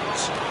Bridges.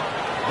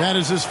 That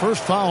is his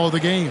first foul of the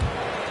game.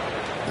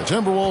 The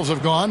Timberwolves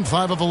have gone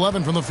 5 of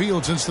 11 from the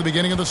field since the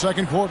beginning of the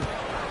second quarter.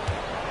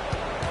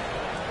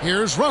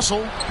 Here's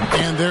Russell,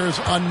 and there's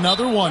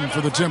another one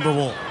for the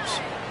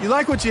Timberwolves. You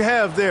like what you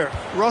have there.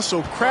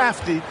 Russell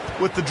crafty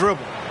with the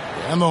dribble.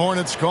 And the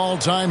Hornets call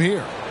time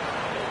here.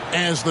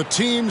 As the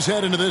teams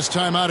head into this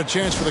timeout, a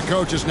chance for the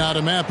coaches now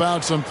to map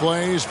out some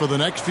plays for the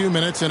next few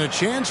minutes and a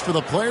chance for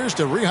the players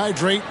to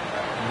rehydrate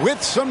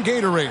with some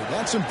Gatorade.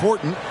 That's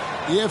important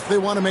if they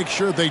want to make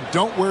sure they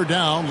don't wear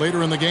down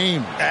later in the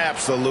game.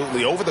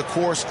 Absolutely. Over the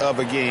course of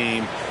a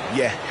game,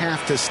 you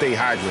have to stay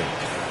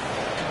hydrated.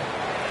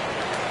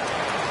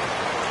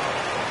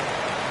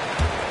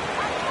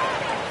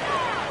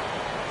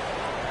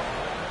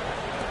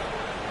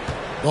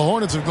 The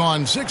Hornets have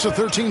gone 6 of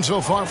 13 so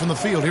far from the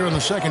field here in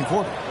the second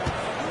quarter.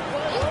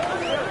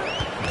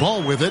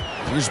 Ball with it.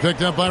 He's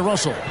picked up by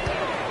Russell.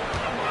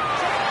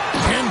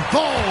 And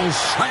Ball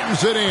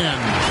slams it in.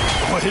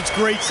 Boy, it's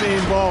great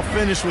seeing Ball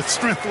finish with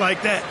strength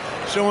like that,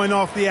 showing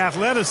off the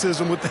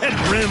athleticism with that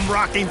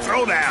rim-rocking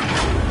throwdown.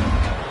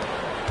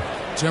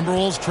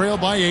 Timberwolves trail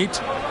by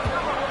 8.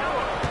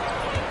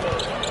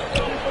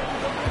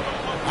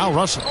 Now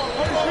Russell.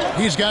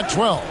 He's got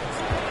 12.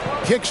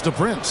 Kicks to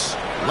Prince.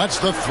 Lets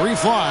the 3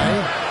 fly.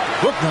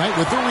 Bouknight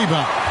with the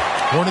rebound.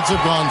 Hornets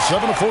have gone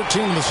 7 of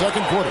 14 in the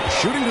second quarter,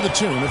 shooting to the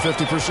tune of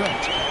 50%.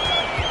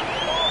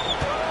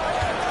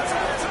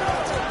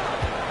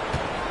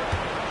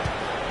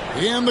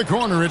 In the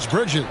corner, it's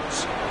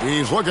Bridges.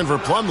 He's looking for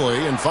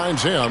Plumlee and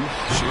finds him.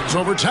 Shoots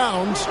over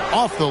Towns,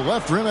 off the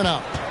left rim and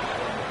out.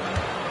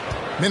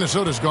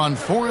 Minnesota's gone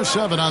 4 of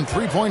 7 on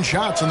 3-point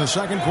shots in the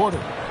second quarter.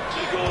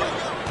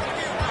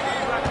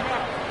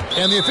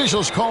 And the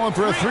officials call him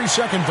for a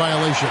 3-second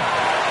violation.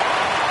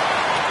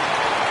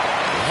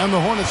 And the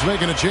Hornets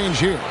making a change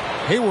here.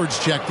 Hayward's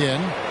checked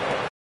in.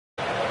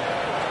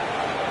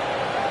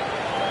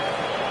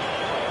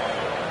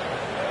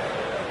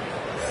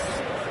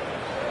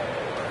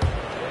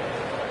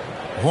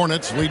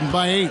 Hornets leading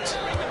by 8.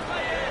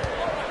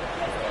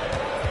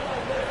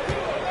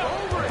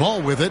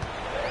 Ball with it.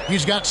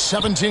 He's got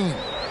 17.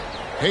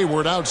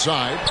 Hayward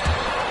outside.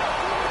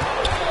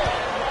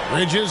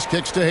 Bridges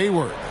kicks to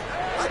Hayward.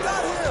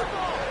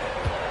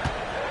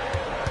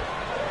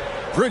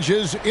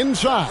 Bridges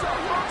inside.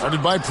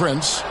 Guarded by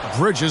Prince.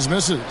 Bridges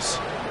misses.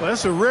 Well,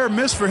 that's a rare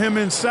miss for him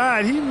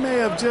inside. He may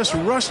have just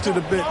rushed it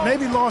a bit.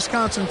 Maybe lost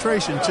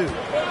concentration, too.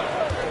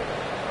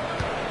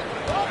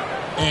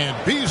 And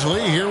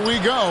Beasley, here we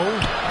go.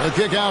 The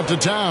kick out to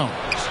Towns.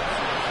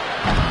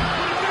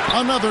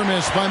 Another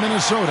miss by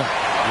Minnesota.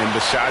 And the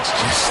shots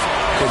just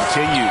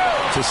continue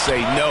to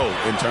say no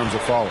in terms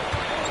of falling.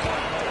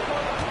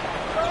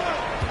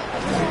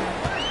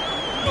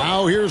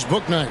 Now here's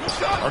Bouknight.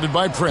 Guarded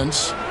by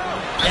Prince.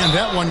 And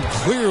that one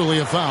clearly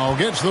a foul.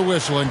 Gets the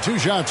whistle and 2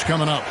 shots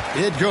coming up.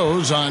 It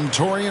goes on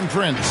Taurean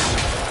Prince.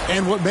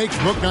 And what makes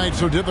Bouknight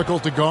so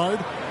difficult to guard?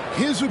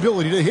 His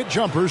ability to hit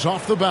jumpers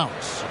off the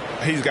bounce.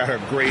 He's got a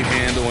great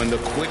handle and the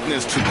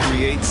quickness to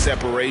create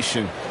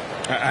separation.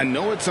 I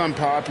know it's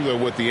unpopular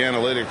with the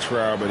analytics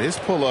crowd, but his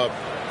pull-up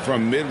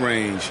from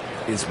mid-range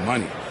is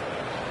money.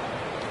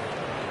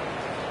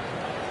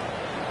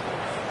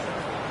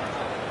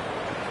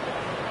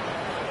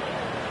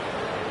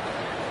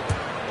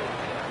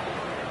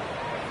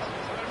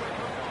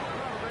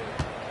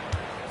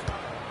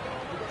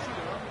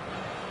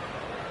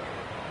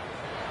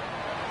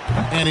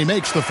 And he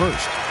makes the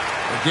first.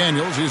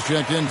 Daniels is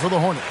checked in for the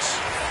Hornets.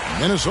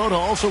 Minnesota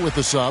also with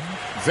the sub.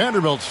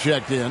 Vanderbilt's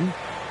checked in.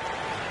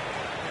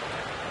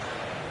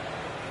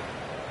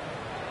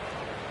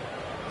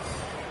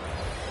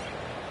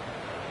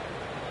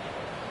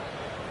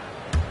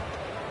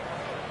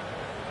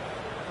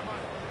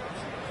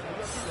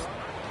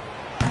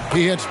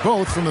 He hits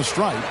both from the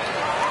stripe.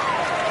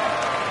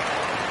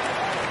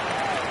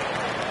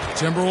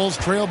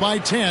 Timberwolves trail by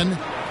 10.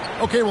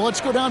 Okay, well, let's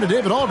go down to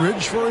David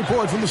Aldridge for a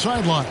report from the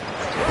sideline.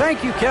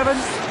 Thank you, Kevin.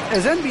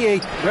 As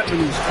NBA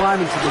revenues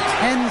climb into the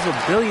tens of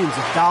billions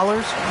of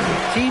dollars,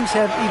 teams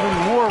have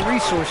even more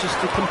resources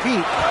to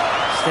compete.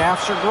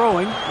 Staffs are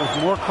growing with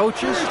more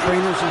coaches,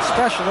 trainers, and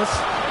specialists,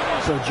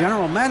 so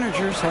general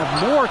managers have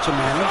more to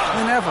manage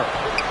than ever.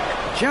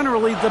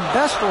 generally the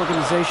best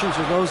organizations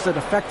are those that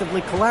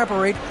effectively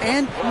collaborate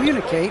and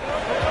communicate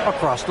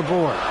across the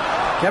board.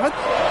 Kevin?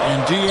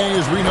 And DA,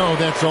 as we know,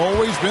 that's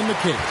always been the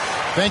case.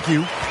 Thank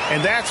you.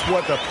 And that's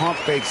what the pump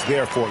fake's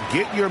there for.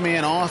 Get your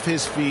man off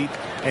his feet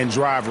and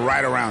drive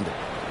right around it.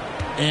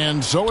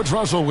 And so it's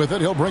Russell with it.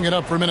 He'll bring it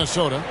up for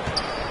Minnesota.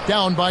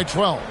 Down by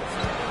 12.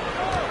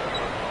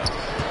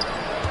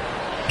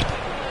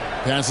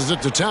 Passes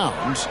it to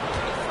Towns.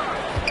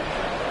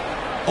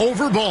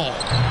 Over ball.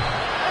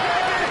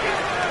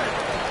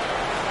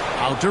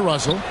 Out to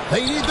Russell.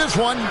 They need this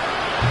one.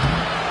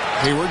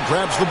 Hayward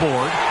grabs the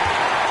board.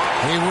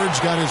 Hayward's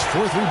got his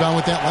 4th rebound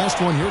with that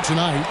last one here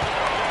tonight.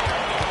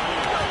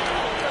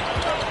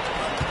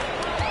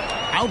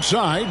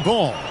 Outside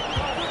ball.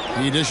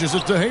 He dishes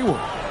it to Hayward.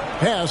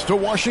 Pass to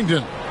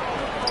Washington.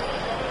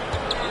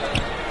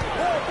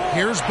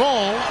 Here's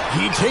ball.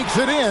 He takes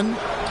it in.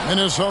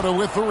 Minnesota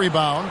with the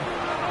rebound.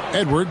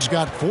 Edwards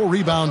got 4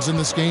 rebounds in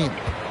this game.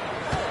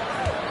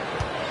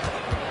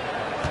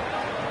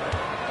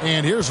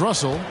 And here's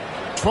Russell.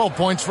 12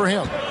 points for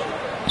him.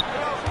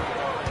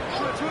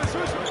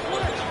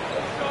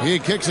 He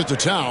kicks it to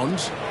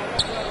Towns.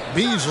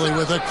 Beasley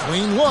with a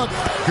clean look.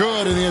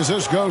 Good, and the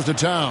assist goes to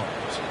Towns.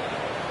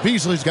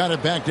 Beasley's got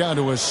it back down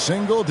to a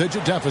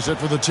single-digit deficit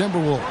for the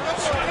Timberwolves.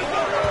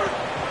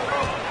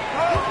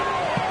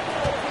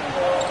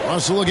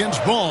 Russell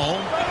against Ball.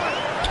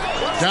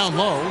 Down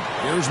low.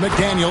 Here's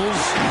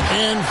McDaniels.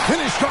 And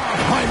finished off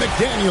by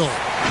McDaniel.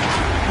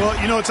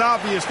 Well, you know, it's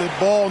obvious that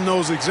Ball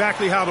knows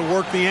exactly how to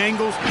work the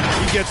angles.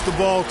 He gets the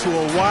ball to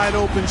a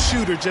wide-open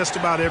shooter just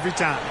about every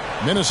time.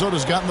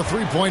 Minnesota's gotten the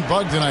three-point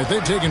bug tonight.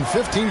 They've taken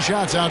 15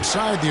 shots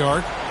outside the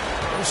arc.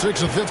 They're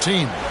 6 of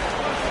 15.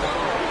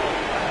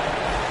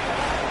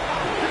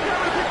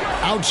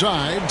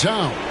 Outside,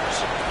 Towns.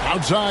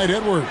 Outside,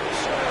 Edwards.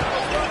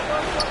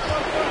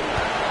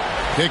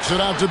 Kicks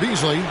it out to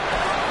Beasley.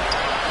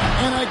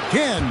 And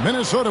again,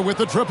 Minnesota with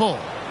the triple.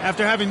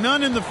 After having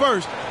none in the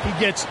first, he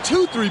gets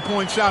 2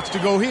 3-point shots to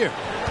go here.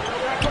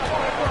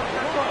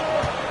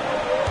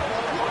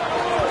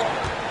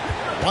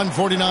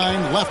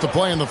 1:49 left to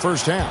play in the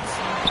first half.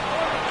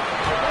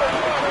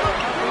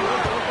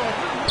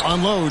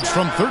 Unloads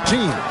from 13.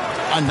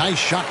 A nice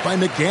shot by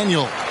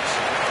McDaniels.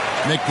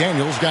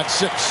 McDaniels got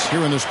 6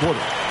 here in this quarter.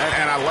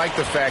 And I like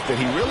the fact that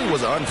he really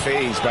was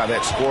unfazed by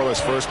that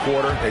scoreless first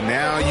quarter, and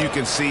now you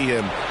can see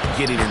him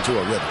getting into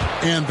a rhythm.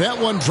 And that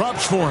one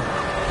drops for him.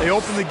 They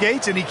opened the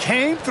gates, and he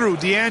came through.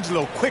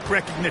 D'Angelo, quick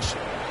recognition.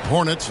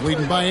 Hornets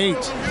leading by 8.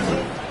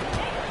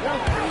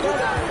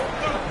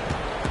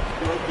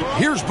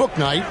 Here's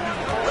Bouknight.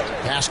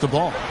 Pass the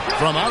ball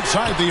from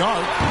outside the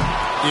arc.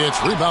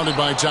 It's rebounded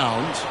by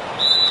Towns.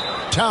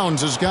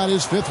 Towns has got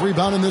his 5th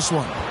rebound in this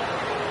one.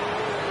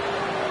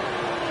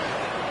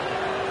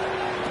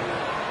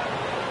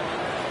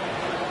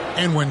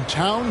 And when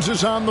Towns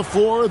is on the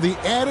floor, the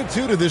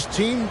attitude of this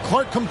team,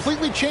 Clark,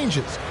 completely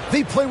changes.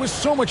 They play with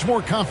so much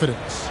more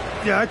confidence.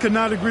 Yeah, I could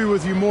not agree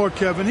with you more,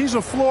 Kevin. He's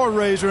a floor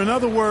raiser. In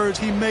other words,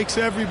 he makes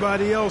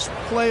everybody else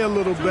play a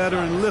little better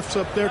and lifts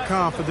up their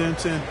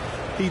confidence. And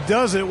he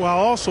does it while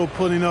also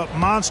putting up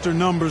monster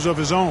numbers of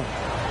his own.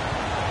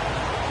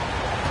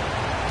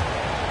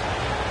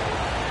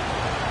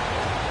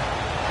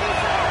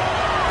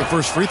 The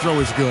first free throw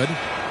is good.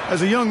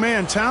 As a young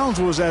man,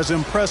 Towns was as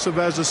impressive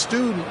as a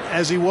student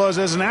as he was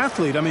as an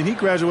athlete. I mean, he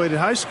graduated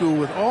high school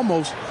with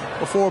almost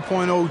a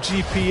 4.0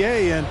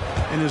 GPA, and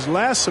in his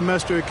last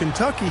semester at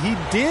Kentucky, he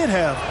did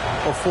have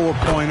a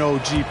 4.0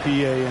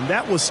 GPA, and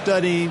that was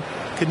studying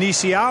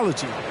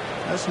kinesiology.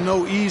 That's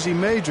no easy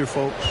major,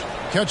 folks.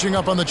 Catching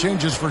up on the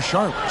changes for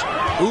Sharp.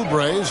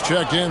 Oubre's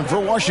checked in for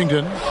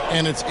Washington,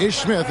 and it's Ish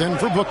Smith in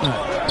for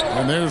Bouknight.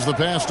 And there's the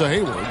pass to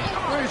Hayward.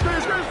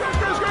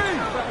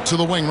 To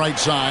the wing right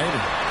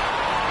side.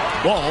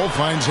 Ball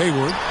finds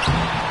Hayward,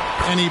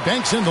 and he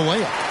banks in the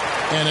layup.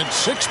 And it's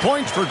 6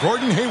 points for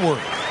Gordon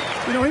Hayward.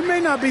 You know, he may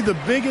not be the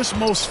biggest,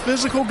 most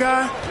physical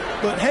guy,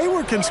 but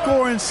Hayward can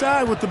score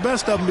inside with the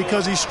best of them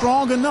because he's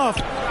strong enough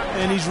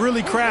and he's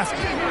really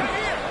crafty.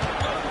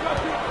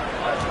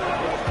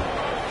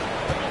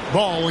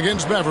 Ball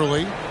against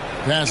Beverly.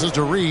 Passes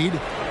to Reed.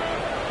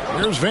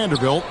 Here's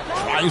Vanderbilt.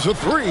 Tries a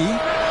 3.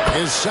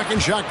 His 2nd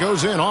shot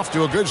goes in. Off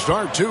to a good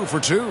start. 2 for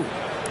 2.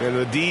 And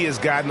the D has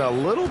gotten a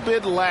little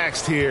bit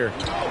laxed here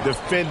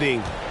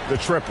defending the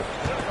triple.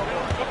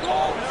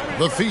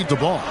 The feed to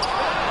Ball.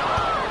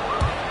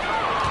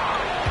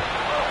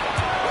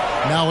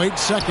 Now 8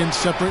 seconds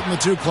separating the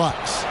 2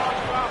 clocks.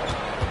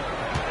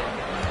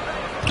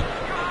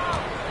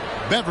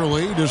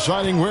 Beverly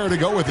deciding where to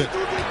go with it.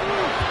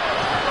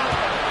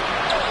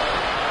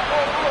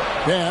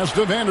 Pass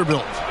to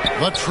Vanderbilt.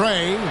 The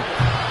tray.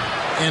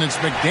 And it's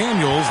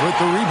McDaniels with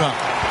the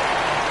rebound.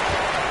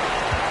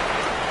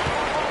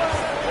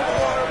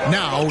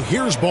 Now,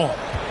 here's Ball.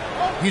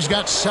 He's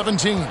got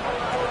 17.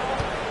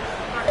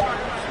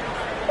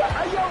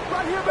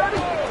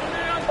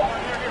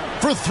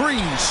 For 3,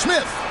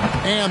 Smith.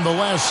 And the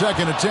last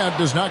second attempt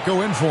does not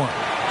go in for him.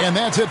 And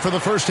that's it for the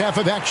first half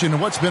of action in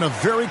what's been a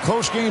very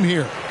close game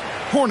here.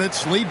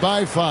 Hornets lead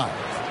by 5.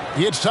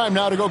 It's time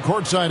now to go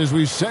courtside as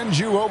we send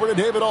you over to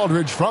David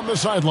Aldridge from the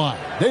sideline.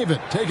 David,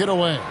 take it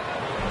away.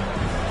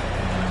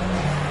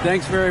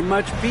 Thanks very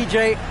much,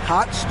 PJ.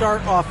 Hot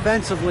start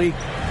offensively.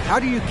 How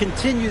do you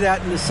continue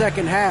that in the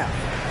second half?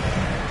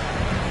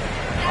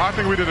 I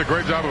think we did a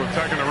great job of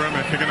attacking the rim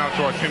and kicking out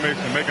to our teammates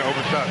and making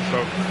open shots. So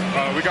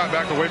we got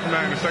back away from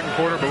that in the second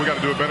quarter, but we got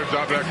to do a better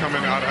job of that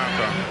coming out of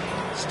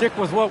halftime. Stick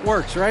with what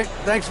works, right?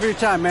 Thanks for your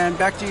time, man.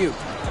 Back to you.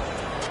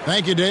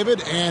 Thank you,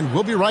 David, and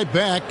we'll be right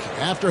back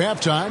after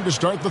halftime to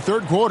start the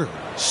third quarter.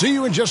 See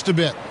you in just a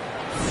bit.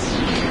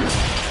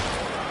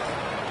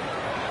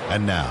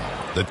 And now,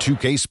 the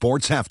 2K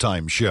Sports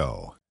Halftime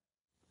Show.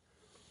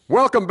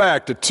 Welcome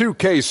back to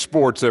 2K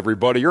Sports,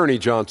 everybody. Ernie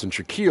Johnson,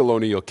 Shaquille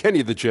O'Neal,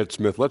 Kenny the Jet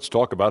Smith. Let's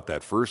talk about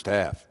that first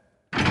half.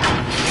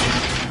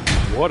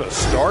 What a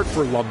start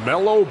for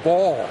LaMelo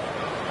Ball.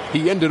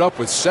 He ended up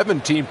with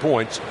 17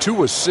 points,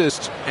 2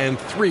 assists, and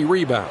 3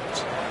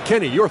 rebounds.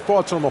 Kenny, your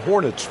thoughts on the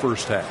Hornets'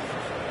 first half?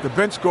 The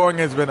bench scoring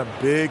has been a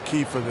big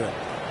key for them.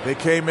 They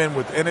came in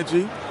with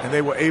energy, and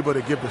they were able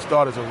to give the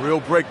starters a real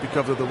break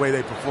because of the way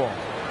they performed.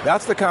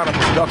 That's the kind of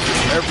production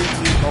every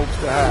team hopes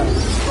to have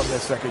from their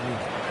second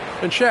unit.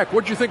 And Shaq,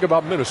 what'd you think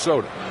about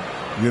Minnesota?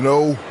 You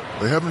know,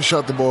 they haven't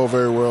shot the ball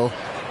very well.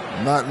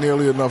 Not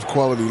nearly enough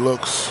quality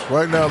looks.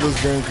 Right now,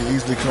 this game can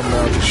easily come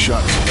down to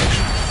shot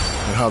selection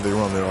and how they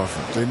run their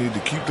offense. They need to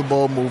keep the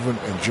ball moving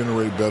and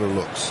generate better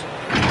looks.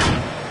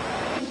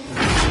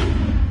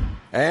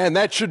 And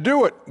that should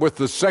do it. With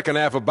the second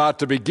half about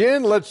to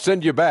begin, let's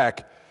send you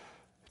back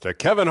to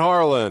Kevin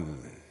Harlan.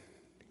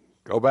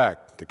 Go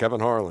back to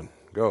Kevin Harlan.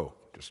 Go.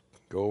 Just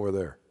go over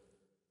there.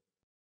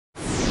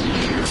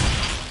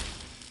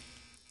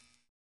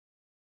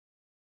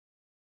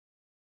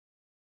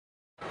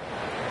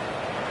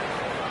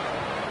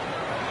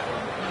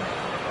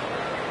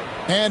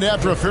 And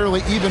after a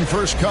fairly even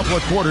first couple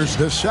of quarters,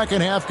 the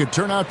second half could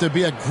turn out to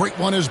be a great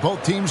one as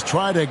both teams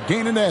try to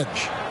gain an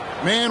edge.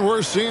 Man,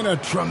 we're seeing a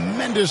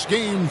tremendous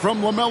game from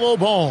LaMelo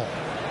Ball.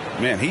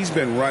 Man, he's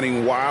been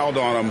running wild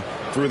on them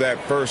through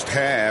that first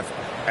half.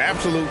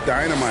 Absolute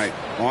dynamite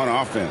on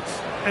offense.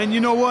 And you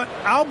know what?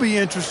 I'll be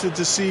interested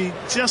to see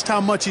just how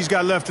much he's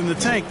got left in the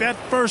tank. That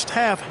first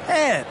half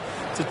had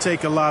to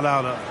take a lot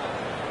out of.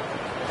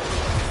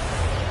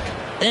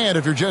 And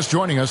if you're just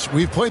joining us,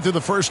 we've played through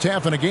the first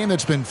half in a game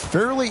that's been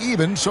fairly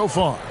even so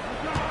far.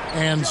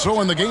 And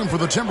so in the game for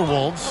the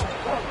Timberwolves,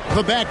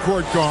 the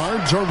backcourt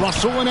guards are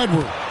Russell and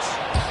Edwards.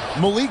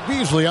 Malik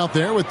Beasley out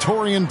there with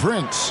Taurean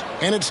Prince.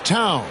 And it's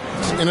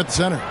Towns in at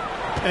center.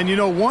 And, you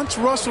know, once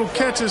Russell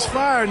catches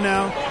fire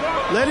now,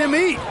 let him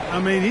eat. I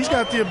mean, he's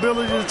got the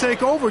ability to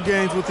take over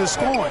games with his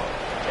scoring.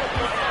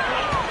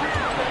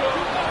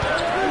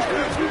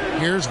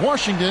 Here's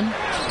Washington.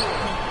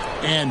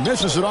 And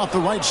misses it off the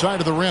right side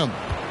of the rim.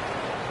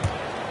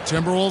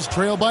 Timberwolves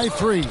trail by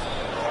 3.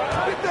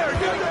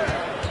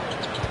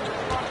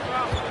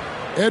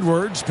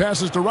 Edwards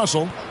passes to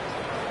Russell.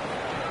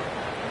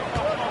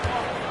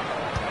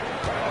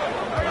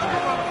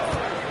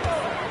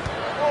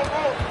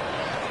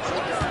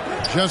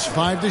 Just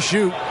 5 to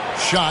shoot.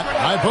 Shot,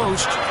 high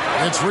post.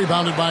 It's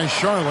rebounded by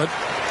Charlotte.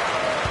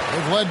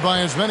 They've led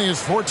by as many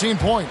as 14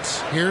 points.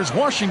 Here's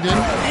Washington,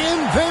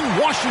 and then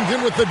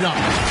Washington with the dunk.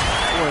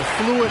 Boy, a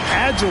fluid,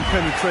 agile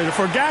penetrator.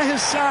 For a guy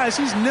his size,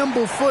 he's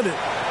nimble-footed.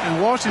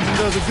 And Washington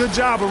does a good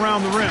job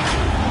around the rim.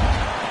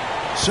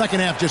 Second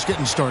half just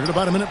getting started.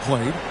 About a minute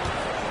played.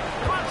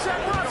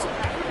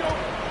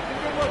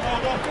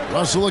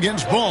 Russell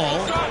against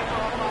Ball.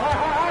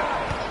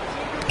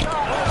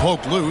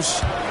 Poked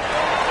loose.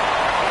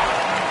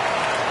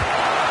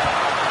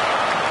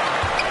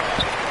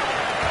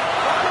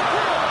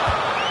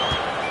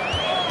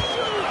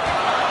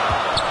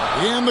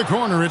 In the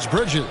corner, it's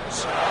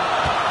Bridges.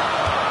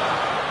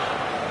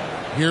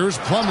 Here's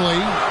Plumlee,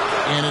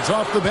 and it's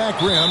off the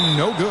back rim,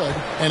 no good.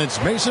 And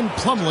it's Mason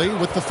Plumlee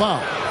with the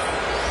foul.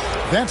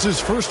 That's his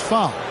first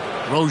foul.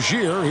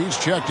 Rozier, he's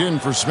checked in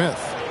for Smith.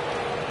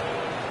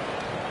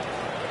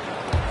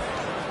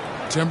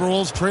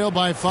 Timberwolves trail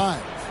by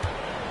 5.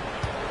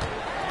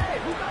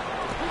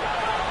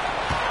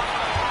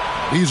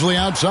 Beasley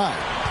outside.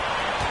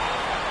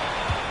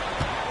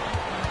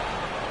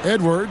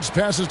 Edwards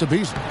passes to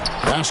Beasley.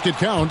 Basket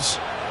counts.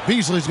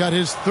 Beasley's got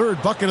his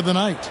third bucket of the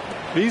night.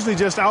 Beasley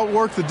just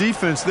outworked the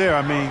defense there.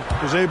 I mean,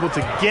 was able to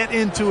get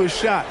into his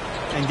shot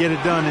and get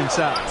it done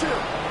inside.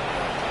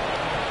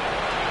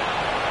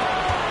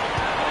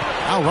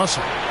 Al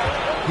Russell.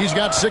 He's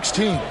got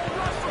 16.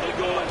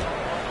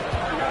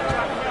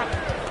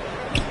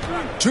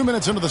 2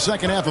 minutes into the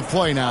second half of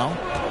play now.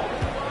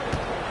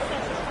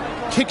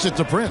 Kicks it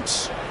to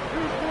Prince.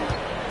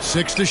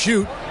 6 to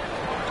shoot.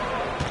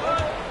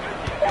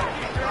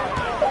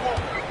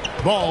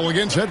 Ball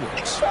against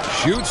Edwards.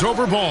 Shoots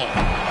over Ball.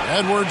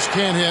 Edwards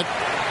can't hit.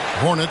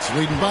 Hornets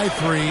leading by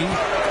 3.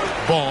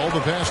 Ball, the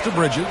pass to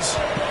Bridges.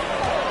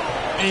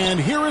 And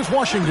here is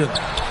Washington.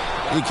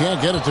 He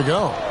can't get it to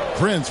go.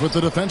 Prince with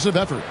the defensive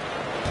effort.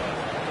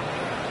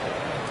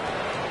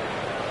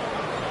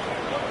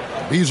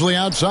 Beasley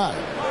outside.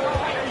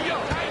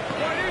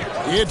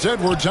 It's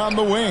Edwards on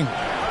the wing.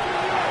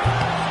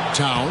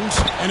 Towns,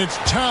 and it's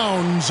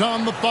Towns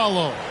on the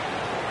follow.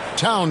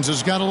 Towns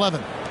has got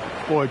 11.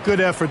 Boy, good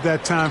effort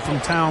that time from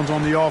Towns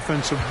on the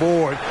offensive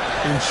board,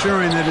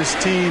 ensuring that his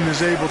team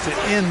is able to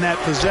end that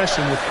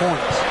possession with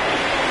points.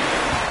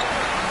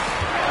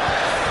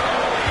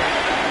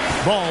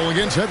 Ball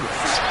against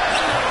Edwards.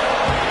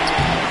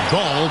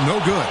 Ball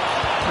no good.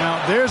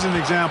 Now, there's an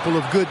example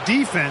of good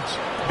defense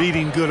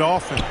beating good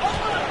offense.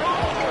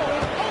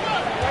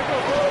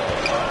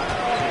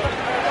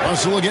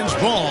 Russell against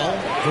Ball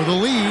for the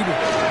lead.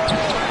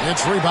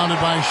 It's rebounded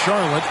by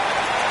Charlotte.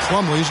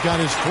 Plumlee's got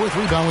his 4th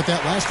rebound with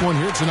that last one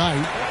here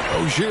tonight.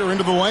 Rozier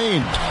into the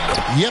lane.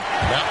 Yep,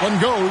 that one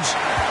goes.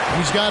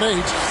 He's got 8.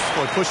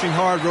 Boy, pushing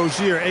hard,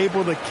 Rozier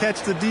able to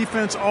catch the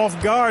defense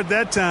off guard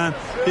that time.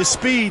 His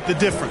speed, the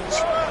difference.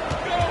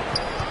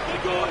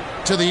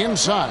 To the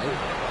inside.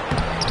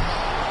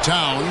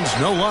 Towns,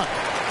 no luck.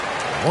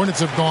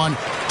 Hornets have gone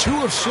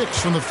 2 of 6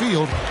 from the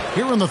field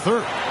here in the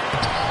 3rd.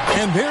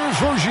 And there's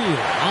Rozier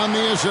on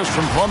the assist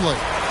from Plumlee.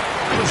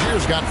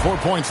 Rozier's got 4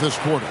 points this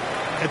quarter.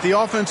 At the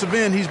offensive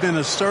end, he's been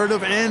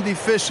assertive and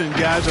efficient,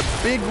 guys. A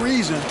big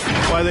reason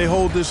why they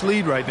hold this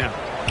lead right now.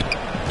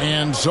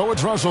 And so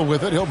it's Russell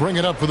with it. He'll bring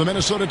it up for the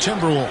Minnesota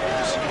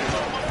Timberwolves.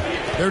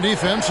 Their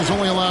defense has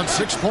only allowed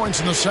 6 points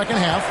in the second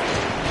half.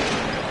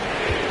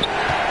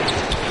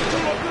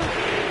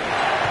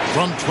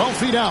 From 12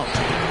 feet out,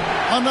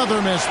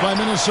 another miss by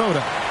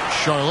Minnesota.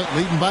 Charlotte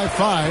leading by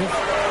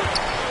 5.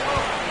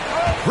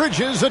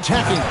 Bridges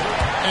attacking,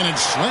 and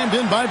it's slammed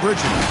in by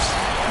Bridges.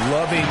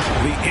 Loving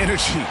the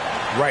energy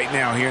right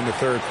now here in the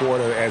 3rd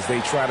quarter as they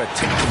try to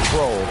take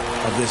control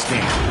of this game.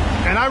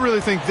 And I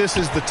really think this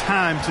is the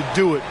time to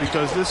do it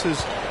because this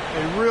is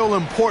a real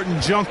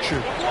important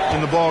juncture in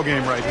the ball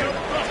game right here.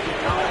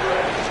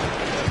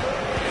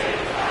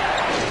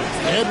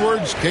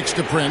 Edwards kicks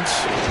to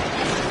Prince.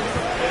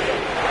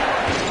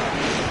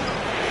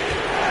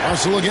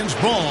 Russell against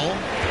Ball.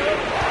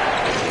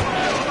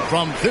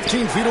 From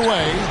 15 feet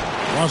away,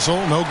 Russell,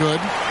 no good.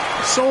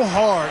 So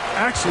hard,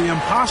 actually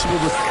impossible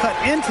to cut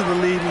into the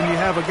lead when you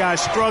have a guy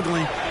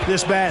struggling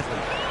this badly.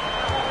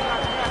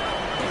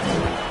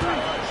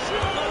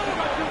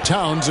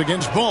 Towns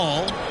against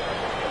Ball.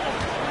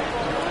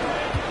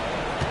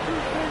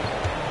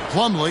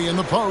 Plumlee in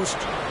the post.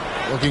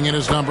 Looking at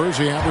his numbers,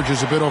 he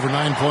averages a bit over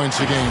 9 points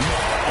a game.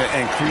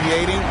 And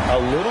creating a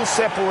little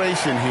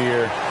separation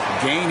here,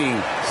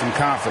 gaining some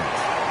confidence.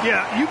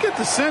 Yeah, you get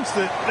the sense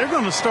that they're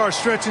going to start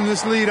stretching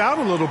this lead out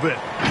a little bit.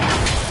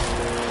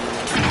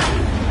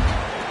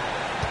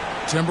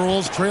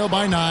 Timberwolves trail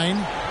by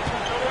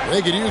 9.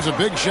 They could use a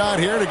big shot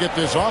here to get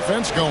this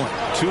offense going.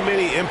 Too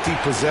many empty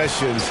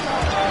possessions.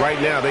 Right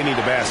now, they need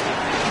a basket.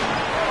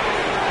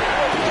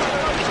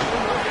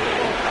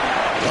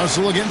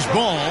 Russell against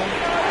Ball.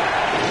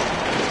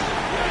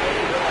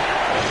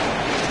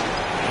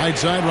 Right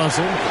side,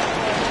 Russell.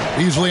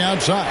 Beasley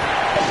outside.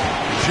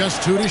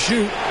 Just 2 to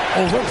shoot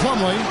over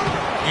Plumlee,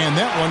 and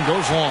that one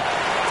goes long.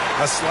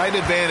 A slight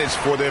advantage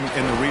for them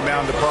in the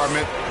rebound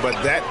department,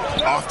 but that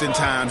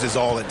oftentimes is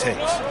all it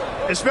takes.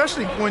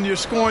 Especially when you're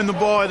scoring the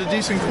ball at a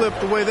decent clip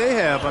the way they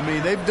have. I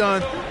mean, they've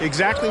done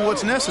exactly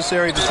what's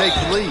necessary to take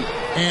the lead.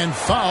 And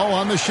foul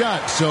on the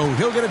shot, so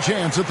he'll get a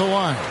chance at the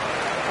line.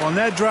 On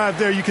that drive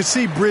there, you can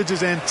see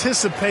Bridges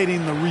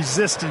anticipating the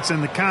resistance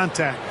and the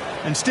contact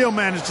and still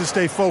managed to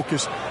stay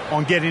focused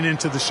on getting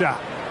into the shot.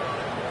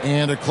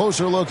 And a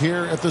closer look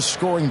here at the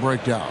scoring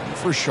breakdown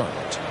for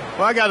Charlotte.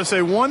 Well, I got to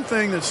say, one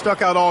thing that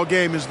stuck out all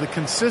game is the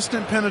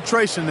consistent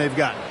penetration they've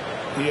got.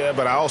 Yeah,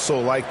 but I also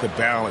like the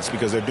balance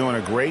because they're doing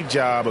a great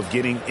job of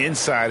getting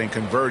inside and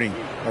converting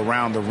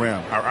around the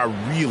rim. I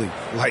really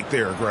like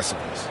their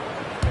aggressiveness.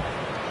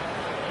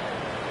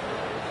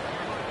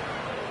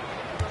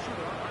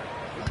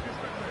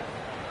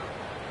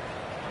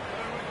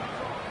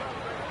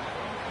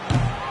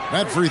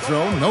 That free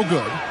throw, no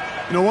good.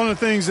 You know, one of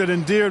the things that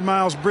endeared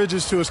Miles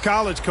Bridges to his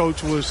college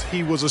coach was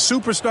he was a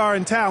superstar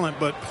in talent,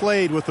 but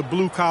played with a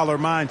blue-collar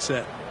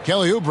mindset.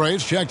 Kelly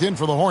Oubre's checked in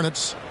for the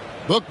Hornets.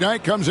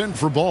 Bouknight comes in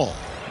for Ball.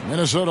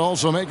 Minnesota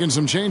also making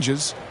some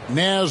changes.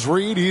 Naz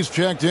Reid, he's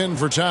checked in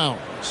for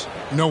Towns.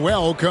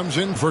 Noel comes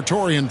in for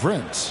Taurean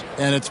Prince.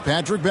 And it's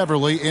Patrick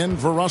Beverley in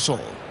for Russell.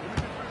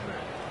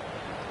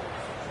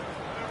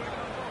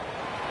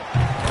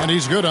 And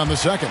he's good on the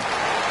second.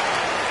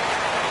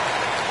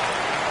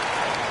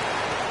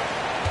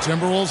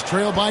 Timberwolves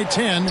trail by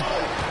 10.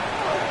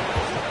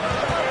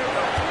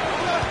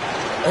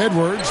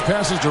 Edwards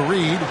passes to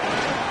Reid.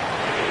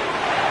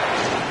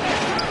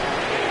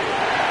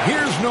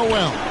 Here's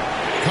Noel,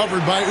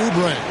 covered by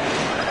Oubre.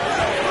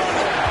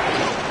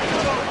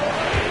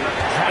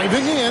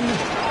 Driving in,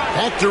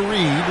 back to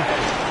Reid.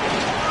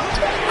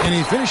 And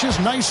he finishes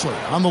nicely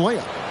on the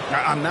layup.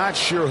 I'm not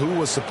sure who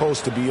was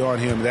supposed to be on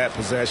him that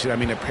possession. I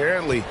mean,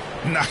 apparently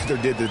neither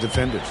did the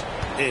defenders.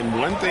 And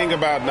one thing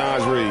about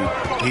Naz Reid,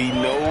 he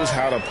knows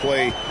how to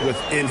play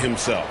within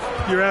himself.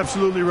 You're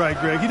absolutely right,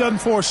 Greg. He doesn't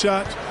force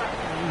shots.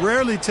 He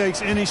rarely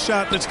takes any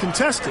shot that's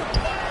contested.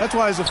 That's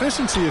why his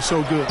efficiency is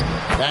so good.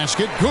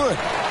 Basket good.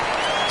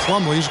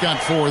 Plumlee's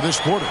got 4 this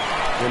quarter.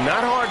 Well,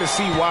 not hard to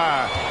see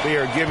why they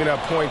are giving up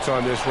points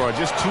on this run.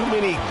 Just too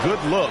many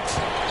good looks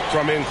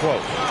from in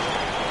close.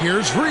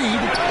 Here's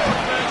Reed.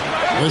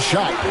 The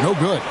shot, no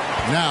good.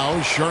 Now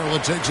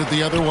Charlotte takes it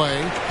the other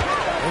way.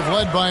 They've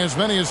led by as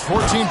many as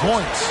 14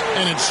 points,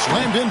 and it's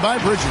slammed in by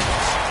Bridges.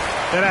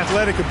 That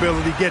athletic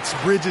ability gets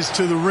Bridges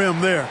to the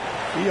rim there.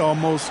 He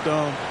almost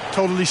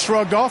totally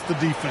shrugged off the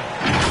defense.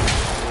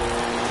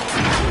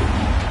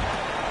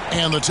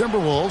 And the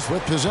Timberwolves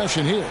with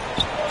possession here.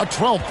 A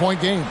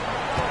 12-point game.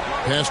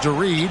 Pass to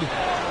Reed.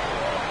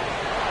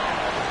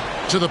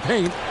 To the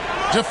paint.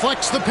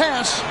 Deflects the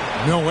pass.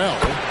 Noel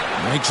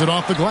makes it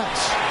off the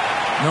glass.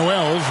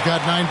 Noel's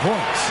got 9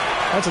 points.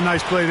 That's a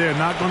nice play there.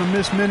 Not going to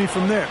miss many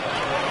from there.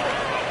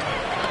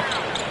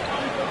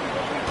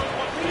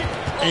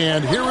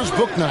 And here is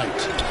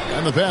Bouknight.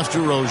 And the pass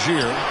to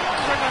Rozier.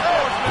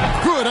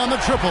 Good on the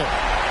triple.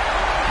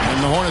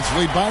 And the Hornets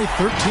lead by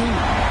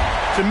 13.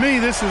 To me,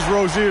 this is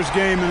Rozier's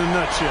game in a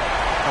nutshell.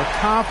 A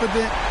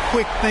confident,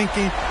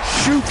 quick-thinking,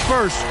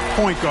 shoot-first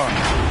point guard.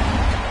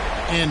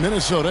 And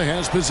Minnesota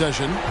has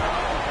possession.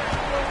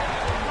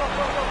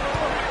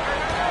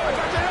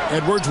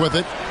 Edwards with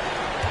it.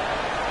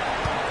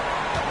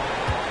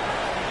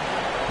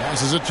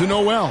 Passes it to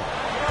Noel.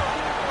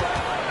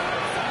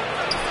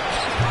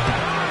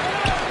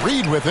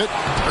 Reed with it.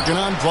 Working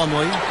on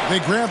Plumlee. They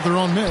grab their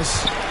own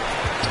miss.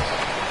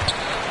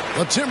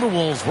 The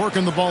Timberwolves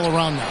working the ball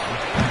around now.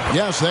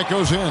 Yes, that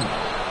goes in.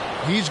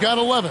 He's got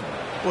 11.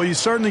 Well, you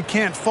certainly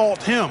can't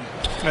fault him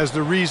as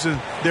the reason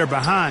they're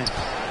behind.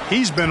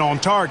 He's been on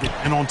target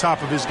and on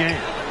top of his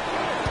game.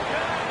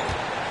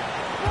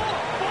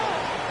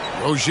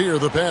 Rozier,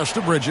 the pass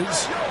to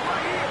Bridges.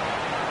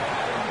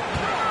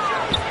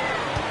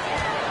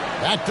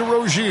 Back to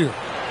Rozier.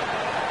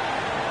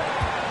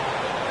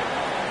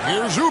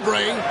 Here's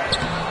Oubre.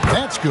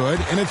 That's good,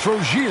 and it's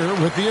Rozier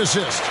with the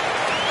assist.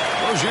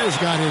 Rozier's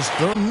got his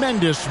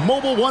tremendous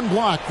mobile one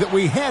block that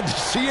we had to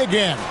see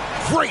again.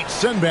 Great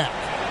send back.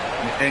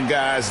 And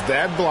guys,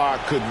 that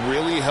block could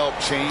really help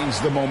change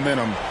the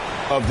momentum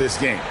of this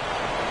game.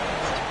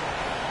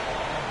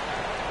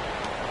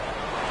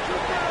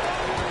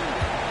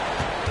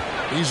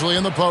 Easily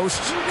in the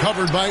post,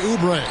 covered by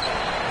Oubre.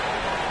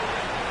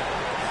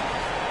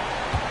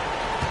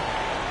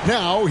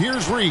 Now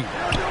here's Reed.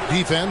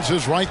 Defense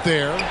is right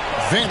there.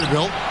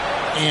 Vanderbilt,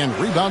 and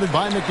rebounded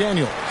by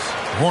McDaniels.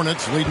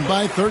 Hornets leading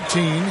by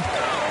 13.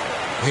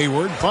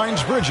 Hayward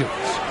finds Bridges.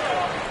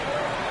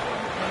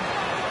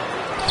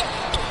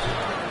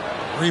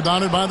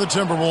 Rebounded by the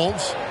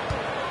Timberwolves.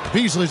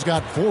 Beasley's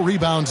got 4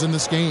 rebounds in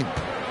this game.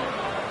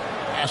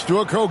 Pass to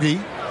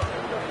Okogie.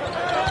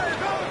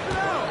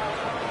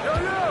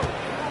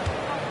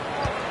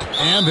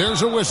 And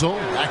there's a whistle.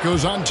 That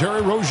goes on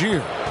Terry Rozier.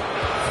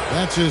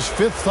 That's his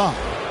 5th foul.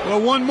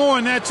 Well, one more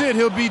and that's it.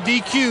 He'll be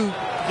DQ'd,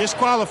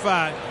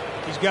 disqualified.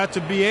 He's got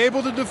to be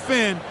able to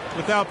defend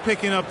without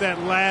picking up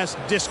that last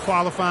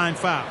disqualifying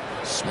foul.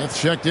 Smith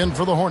checked in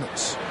for the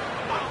Hornets.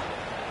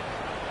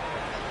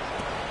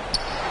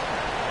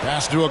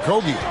 Pass to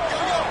Okogie.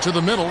 To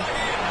the middle.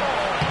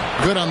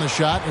 Good on the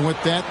shot. And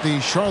with that, the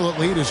Charlotte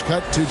lead is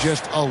cut to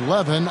just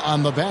 11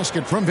 on the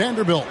basket from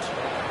Vanderbilt.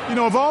 You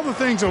know, of all the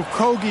things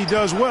Okogie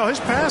does well, his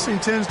passing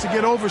tends to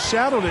get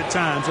overshadowed at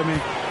times. I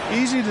mean,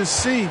 easy to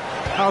see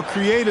how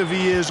creative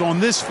he is on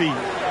this feed.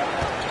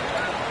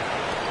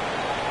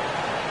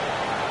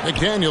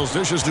 McDaniels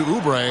dishes to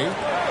Oubre.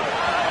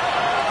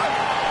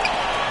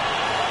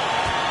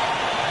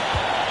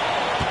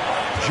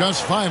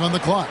 Just 5 on the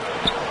clock.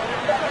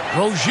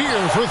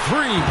 Rozier for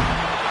 3.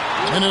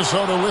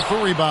 Minnesota with the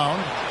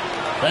rebound.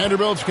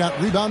 Vanderbilt's got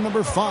rebound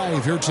number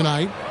 5 here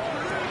tonight.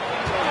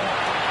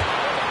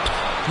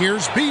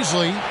 Here's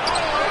Beasley.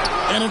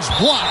 And it's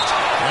blocked.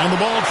 And the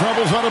ball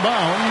travels out of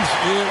bounds.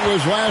 It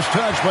was last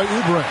touched by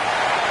Oubre.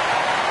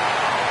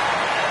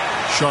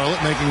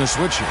 Charlotte making a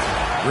switch here.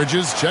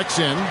 Bridges checks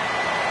in.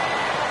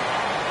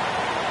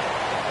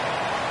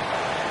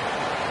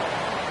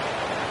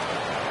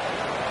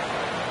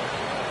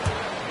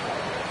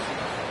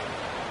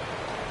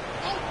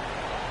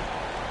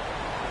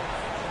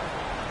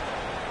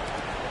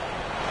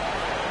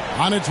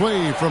 On its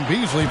way from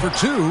Beasley for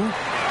 2.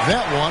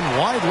 That one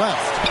wide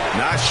left.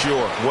 Not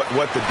sure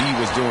what the D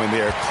was doing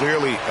there.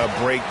 Clearly a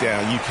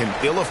breakdown. You can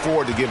ill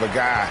afford to give a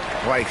guy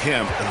like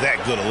him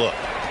that good a look.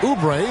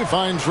 Oubre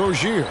finds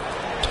Rozier.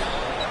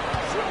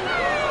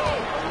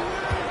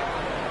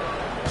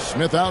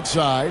 Smith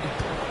outside.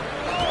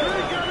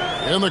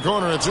 In the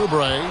corner, it's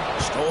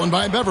Oubre. Stolen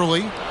by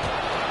Beverly.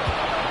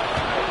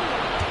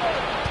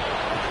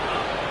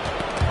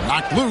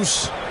 Knocked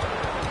loose.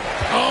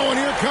 Oh, and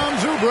here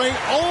comes Oubre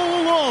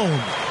all alone.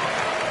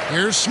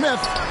 Here's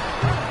Smith.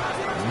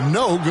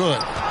 No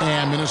good.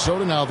 And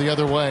Minnesota now the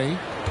other way.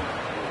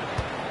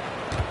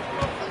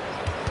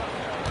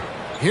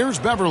 Here's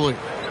Beverly.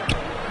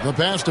 The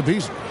pass to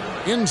Beasley.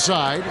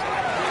 Inside.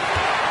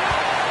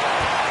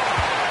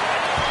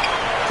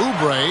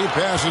 Oubre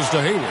passes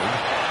to Hayward.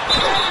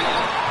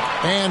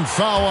 And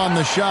foul on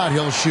the shot.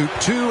 He'll shoot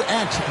 2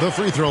 at the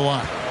free throw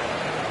line.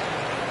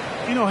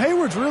 You know,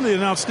 Hayward's really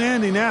an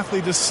outstanding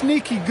athlete, a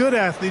sneaky good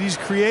athlete. He's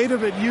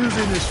creative at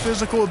using his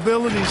physical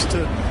abilities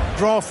to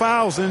draw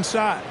fouls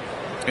inside.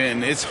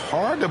 And it's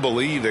hard to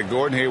believe that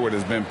Gordon Hayward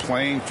has been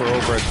playing for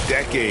over a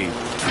decade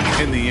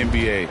in the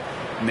NBA.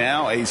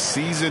 Now a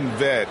seasoned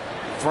vet,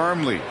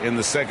 firmly in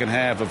the second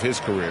half of his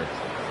career.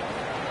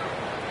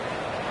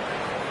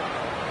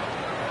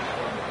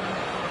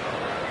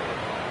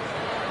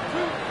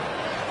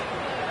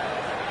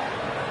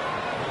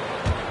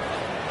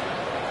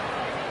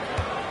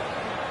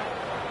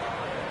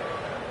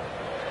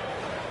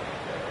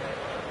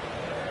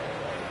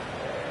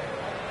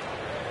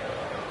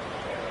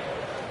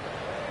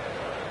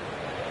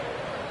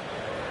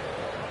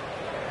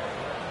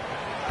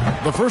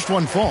 The first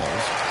one falls,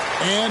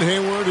 and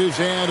Hayward has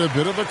had a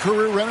bit of a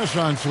career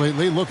renaissance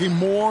lately, looking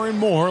more and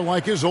more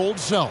like his old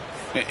self.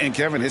 And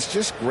Kevin, it's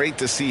just great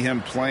to see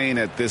him playing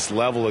at this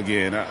level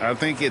again. I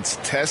think it's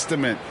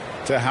testament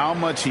to how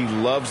much he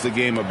loves the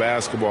game of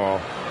basketball,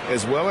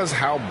 as well as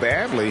how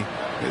badly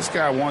this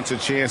guy wants a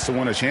chance to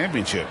win a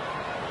championship.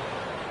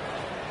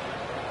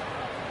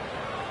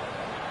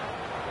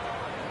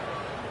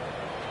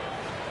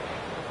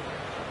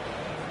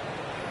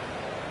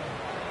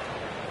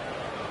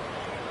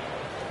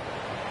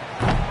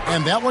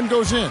 And that one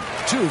goes in.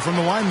 2 from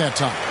the line that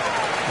time.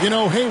 You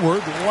know,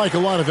 Hayward, like a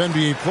lot of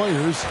NBA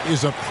players,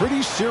 is a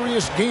pretty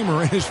serious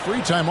gamer in his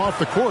free time off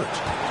the court.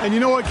 And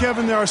you know what,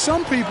 Kevin? There are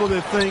some people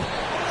that think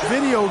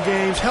video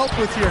games help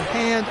with your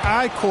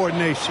hand-eye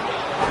coordination.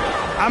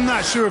 I'm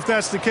not sure if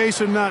that's the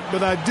case or not,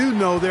 but I do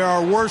know there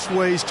are worse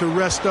ways to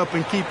rest up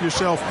and keep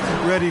yourself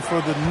ready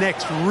for the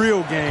next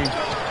real game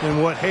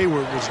than what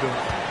Hayward was doing.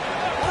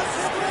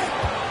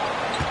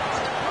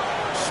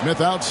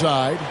 Smith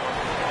outside.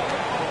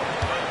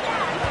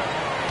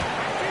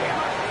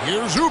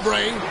 Here's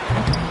Oubre.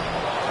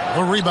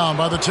 The rebound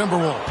by the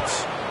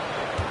Timberwolves.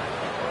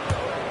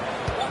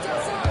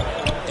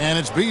 And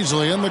it's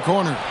Beasley in the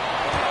corner.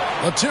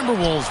 The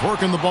Timberwolves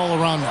working the ball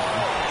around now.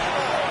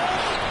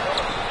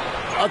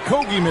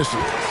 Okogie misses.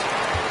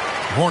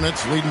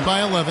 Hornets leading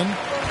by 11.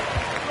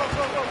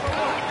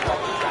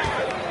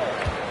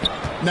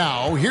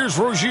 Now, here's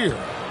Rozier.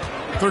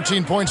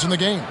 13 points in the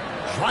game.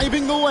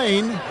 Driving the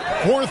lane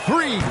for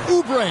 3.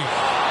 Oubre.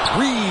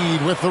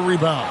 Reed with the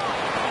rebound.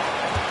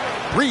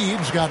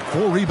 Reed's got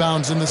 4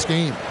 rebounds in this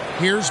game.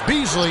 Here's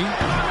Beasley.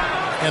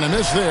 And a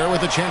miss there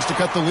with a chance to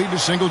cut the lead to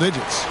single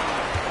digits.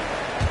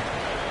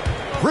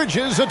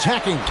 Bridges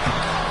attacking.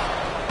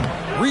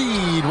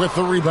 Reed with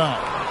the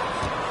rebound.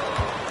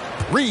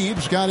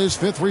 Reed's got his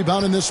 5th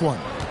rebound in this one.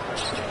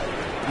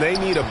 They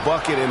need a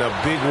bucket in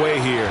a big way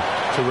here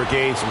to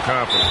regain some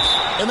confidence.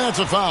 And that's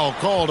a foul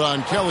called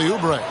on Kelly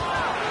Oubre.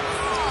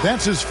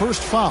 That's his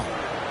first foul.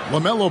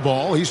 LaMelo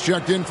Ball, he's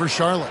checked in for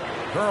Charlotte.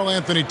 Karl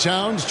Anthony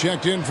Towns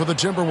checked in for the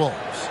Timberwolves.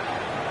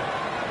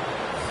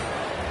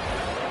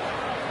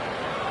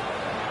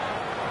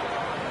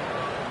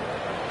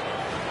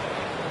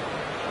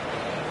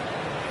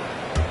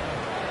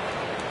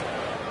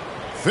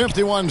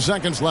 "51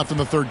 seconds left in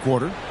the third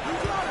quarter.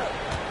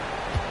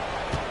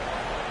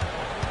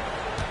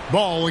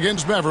 Ball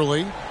against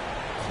Beverly.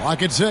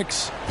 Clock at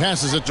 6.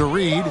 Passes it to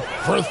Reed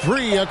for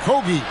 3.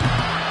 Okogie.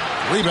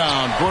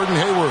 Rebound, Gordon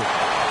Hayward.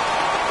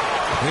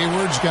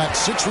 Hayward's got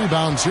 6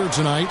 rebounds here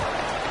tonight.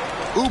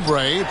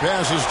 Oubre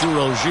passes to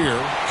Rozier.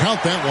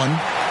 Count that one.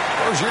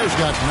 Rozier's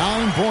got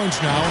 9 points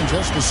now in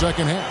just the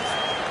second half.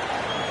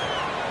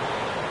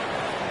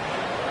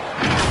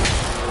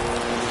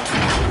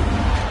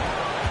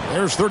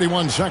 There's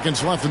 31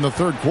 seconds left in the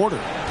third quarter.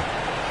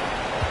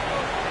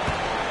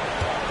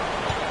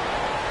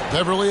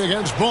 Beverly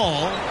against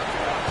Ball.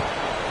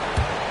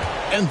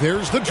 And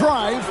there's the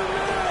drive.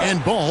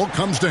 And Ball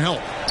comes to help.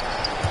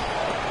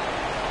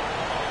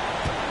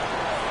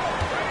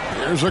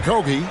 Here's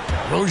Okogie.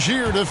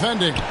 Rozier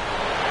defending.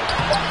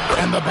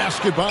 And the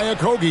basket by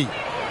Okogie.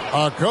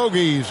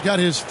 Okogie's got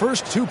his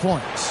first 2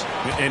 points.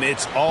 And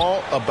it's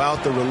all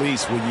about the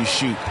release when you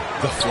shoot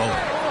the flow.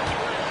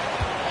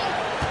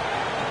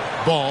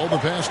 Ball, the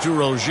pass to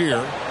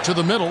Rozier. To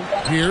the middle.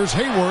 Here's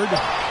Hayward.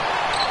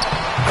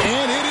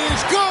 And it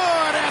is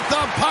good at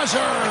the buzzer.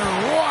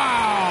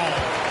 Wow.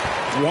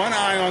 One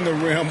eye on the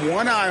rim,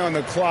 one eye on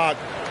the clock.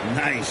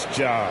 Nice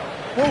job.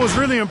 What was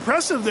really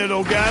impressive there,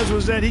 though, guys,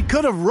 was that he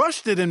could have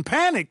rushed it and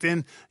panicked,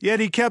 and yet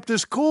he kept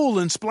his cool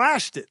and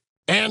splashed it.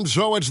 And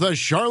so it's the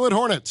Charlotte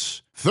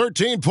Hornets.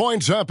 13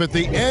 points up at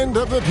the end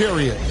of the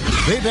period.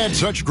 They've had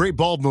such great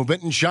ball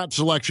movement and shot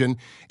selection,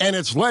 and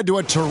it's led to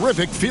a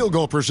terrific field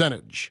goal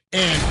percentage.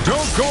 And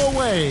don't go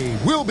away.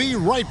 We'll be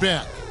right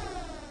back.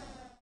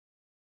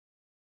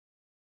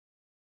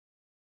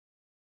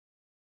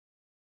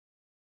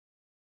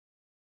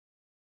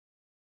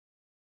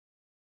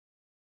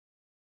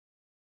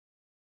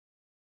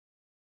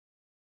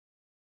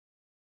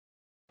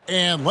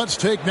 And let's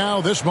take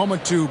now this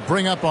moment to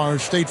bring up our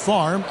State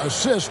Farm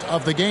assist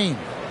of the game.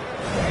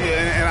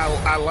 Yeah,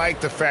 and I like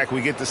the fact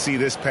we get to see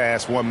this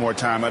pass one more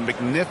time. A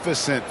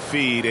magnificent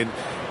feed, and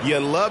you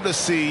love to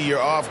see your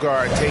off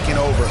guard taking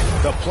over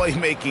the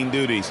playmaking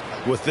duties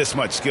with this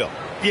much skill.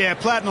 Yeah,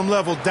 platinum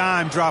level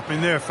dime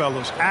dropping there,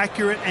 fellas.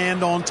 Accurate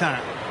and on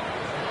time.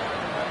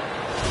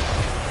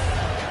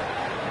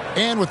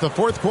 And with the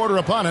fourth quarter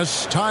upon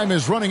us, time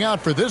is running out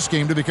for this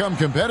game to become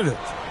competitive.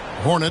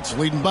 Hornets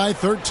leading by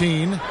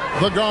 13.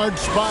 The guard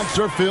spots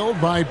are filled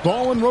by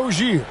Ball and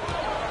Rozier.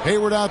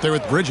 Hayward out there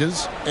with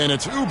Bridges, and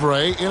it's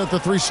Oubre in at the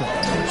 3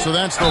 slot. So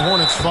that's the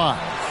Hornets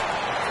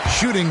 5.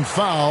 Shooting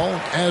foul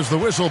as the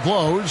whistle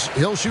blows.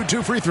 He'll shoot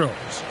 2 free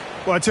throws.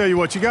 Well, I tell you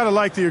what, you got to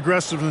like the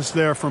aggressiveness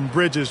there from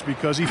Bridges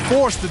because he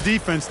forced the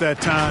defense that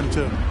time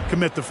to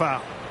commit the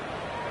foul.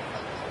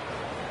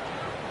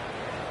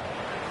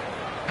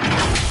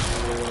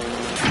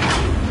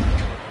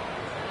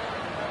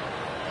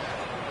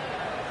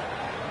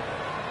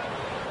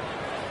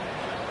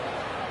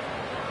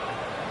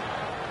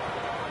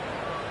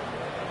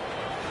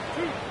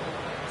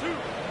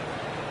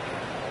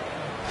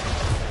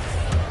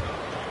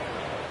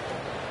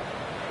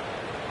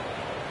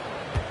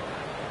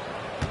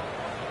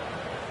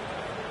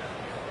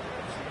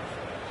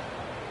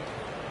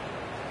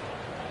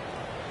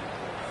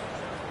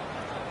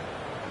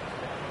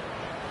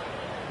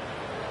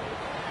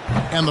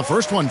 And the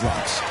first one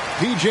drops.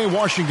 P.J.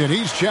 Washington,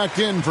 he's checked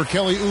in for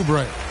Kelly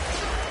Oubre.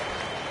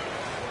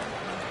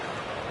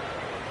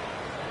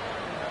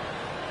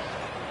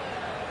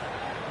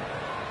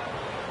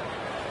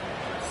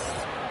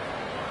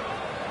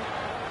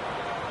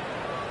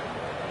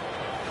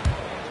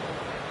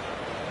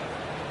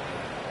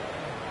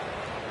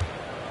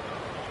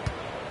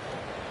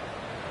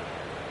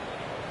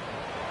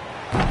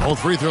 Both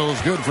free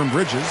throws good from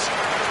Bridges.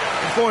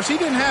 Of course, he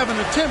didn't have an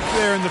attempt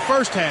there in the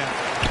first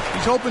half.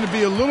 He's hoping to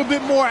be a little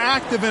bit more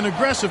active and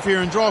aggressive here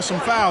and draw some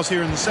fouls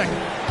here in the second.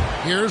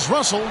 Here's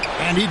Russell,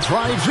 and he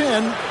drives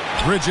in.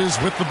 Bridges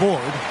with the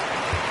board.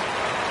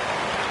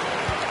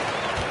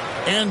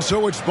 And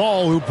so it's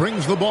Ball who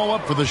brings the ball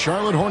up for the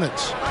Charlotte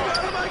Hornets.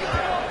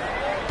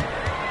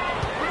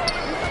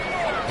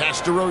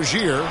 Pass to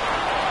Rozier.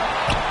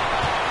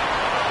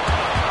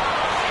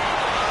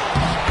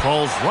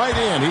 Falls right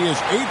in. He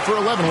is 8 for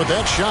 11 with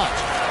that shot.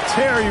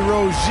 Terry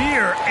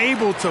Rozier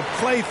able to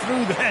play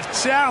through that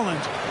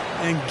challenge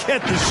and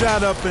get the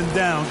shot up and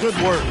down. Good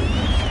work.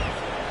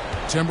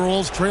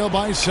 Timberwolves trail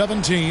by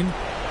 17.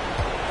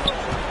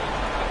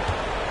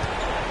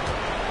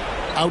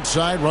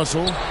 Outside,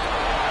 Russell.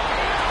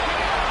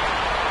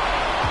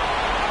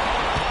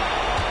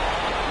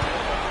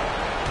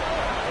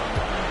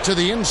 To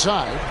the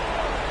inside.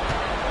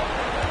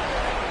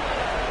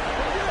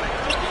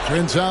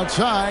 Prince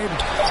outside.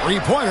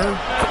 Three-pointer.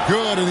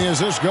 Good, and the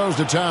assist goes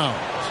to Towns.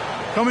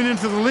 Coming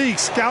into the league,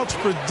 scouts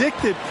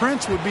predicted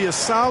Prince would be a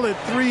solid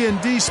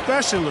 3-and-D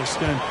specialist,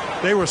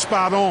 and they were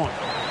spot on.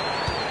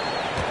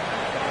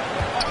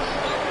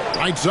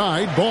 Right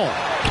side, Ball.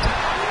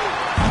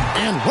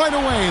 And right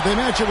away, they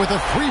match it with a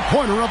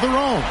three-pointer of their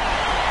own.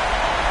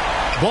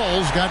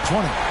 Ball's got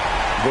 20.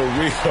 The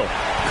real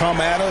come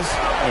at us,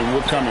 and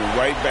we're coming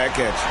right back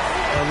at you.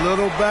 A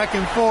little back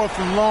and forth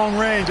from long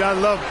range. I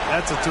love it.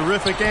 That's a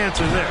terrific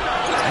answer there.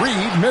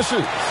 Reed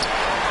misses.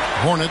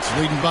 Hornets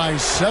leading by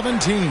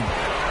 17.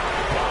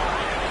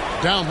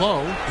 Down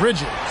low,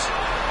 Bridges.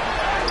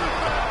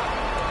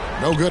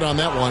 No good on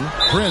that one.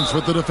 Prince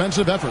with the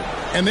defensive effort.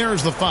 And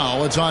there's the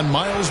foul. It's on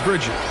Miles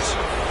Bridges.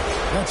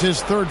 That's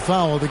his third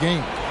foul of the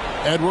game.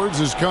 Edwards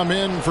has come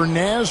in for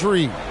Naz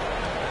Reid.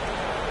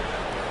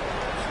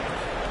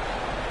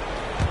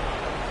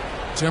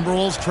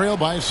 Timberwolves trail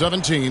by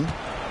 17.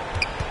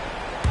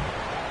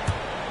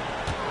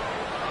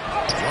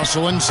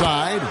 Russell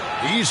inside.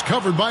 He's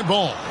covered by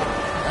Ball.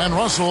 And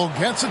Russell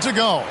gets it to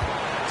go.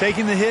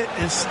 Taking the hit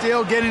and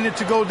still getting it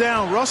to go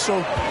down.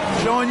 Russell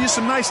showing you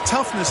some nice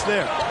toughness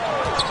there.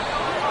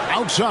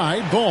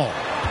 Outside, Ball.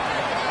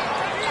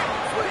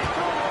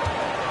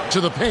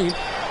 To the paint.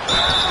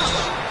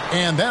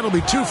 And that'll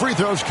be 2 free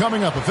throws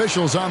coming up.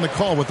 Officials on the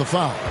call with the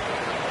foul.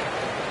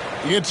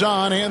 It's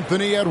on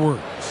Anthony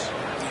Edwards.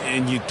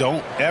 And you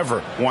don't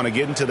ever want to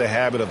get into the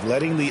habit of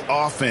letting the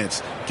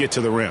offense get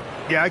to the rim.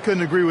 Yeah, I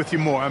couldn't agree with you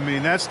more. I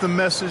mean, that's the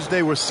message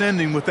they were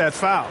sending with that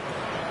foul.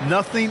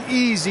 Nothing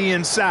easy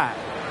inside.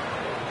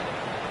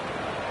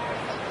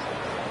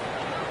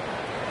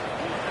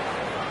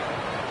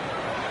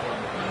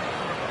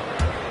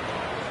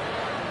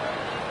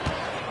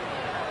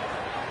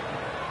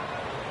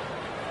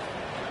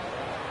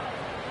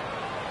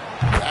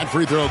 That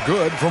free throw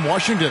good from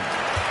Washington.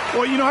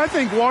 Well, you know, I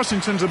think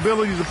Washington's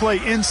ability to play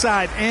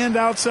inside and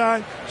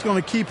outside is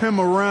going to keep him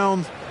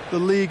around the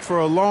league for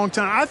a long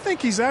time. I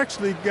think he's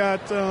actually got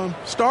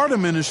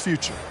stardom in his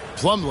future.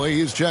 Plumlee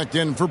is checked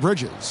in for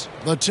Bridges.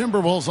 The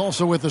Timberwolves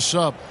also with the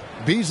sub.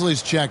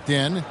 Beasley's checked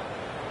in.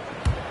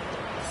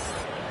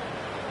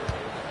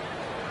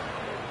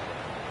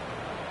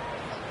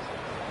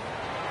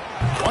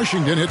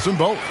 Washington hits them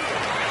both.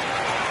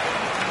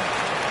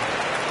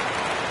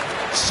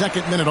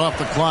 Second minute off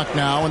the clock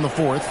now in the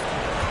fourth.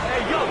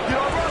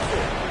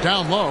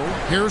 Down low,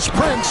 here's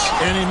Prince,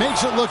 and he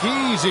makes it look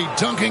easy,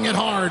 dunking it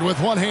hard with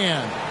one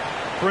hand.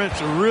 Prince,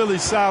 a really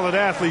solid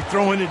athlete,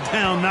 throwing it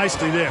down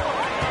nicely there.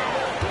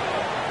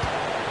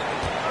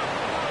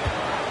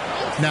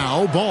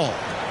 Now Ball.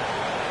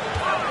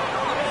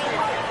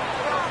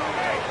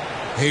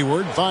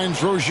 Hayward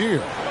finds Rozier.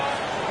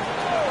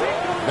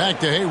 Back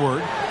to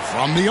Hayward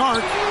from the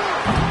arc.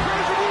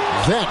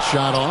 That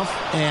shot off,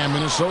 and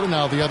Minnesota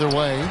now the other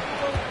way.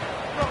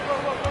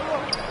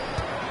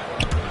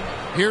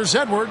 Here's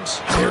Edwards.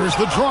 Here's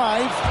the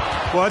drive.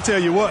 Well, I tell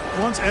you what,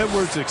 once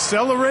Edwards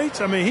accelerates,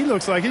 I mean, he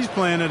looks like he's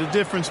playing at a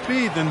different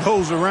speed than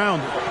those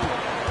around him.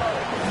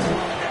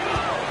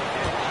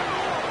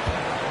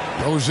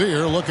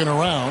 Rozier looking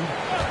around.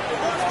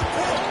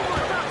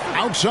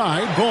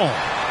 Outside, Ball.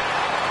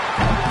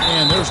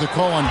 And there's the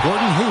call on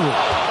Gordon Hayward.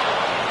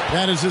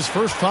 That is his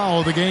first foul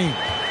of the game.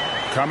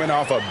 Coming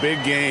off a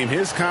big game,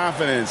 his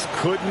confidence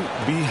couldn't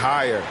be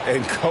higher,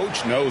 and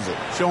coach knows it.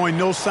 Showing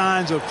no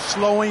signs of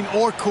slowing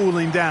or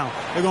cooling down.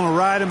 They're going to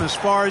ride him as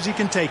far as he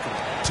can take him.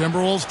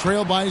 Timberwolves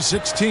trail by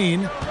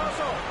 16.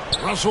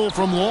 Russell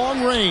from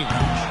long range.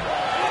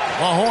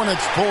 The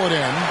Hornets pull it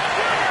in.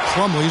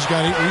 Plumlee's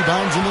got 8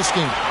 rebounds in this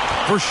game.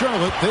 For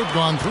Charlotte, they've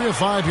gone 3 of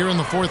 5 here in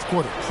the fourth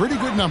quarter. Pretty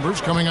good numbers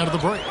coming out of the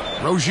break.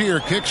 Rozier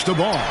kicks the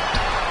ball.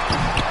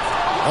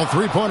 A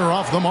three-pointer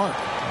off the mark.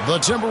 The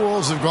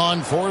Timberwolves have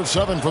gone 4 of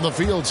 7 from the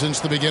field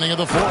since the beginning of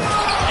the fourth.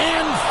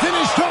 And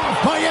finished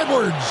off by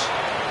Edwards.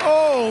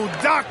 Oh,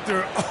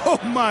 doctor. Oh,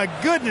 my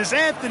goodness.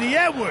 Anthony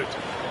Edwards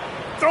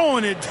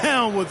throwing it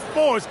down with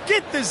force.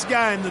 Get this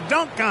guy in the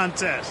dunk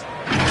contest.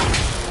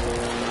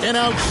 An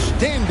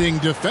outstanding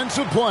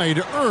defensive play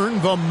to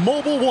earn the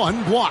Mobile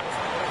One block.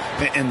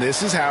 And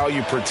this is how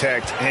you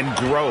protect and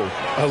grow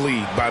a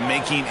lead, by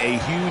making a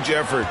huge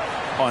effort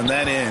on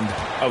that end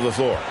of the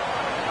floor.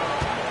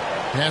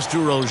 Pass to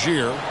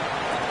Rozier.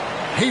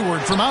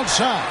 Hayward from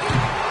outside.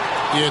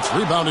 It's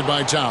rebounded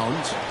by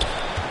Towns.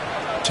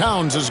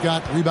 Towns has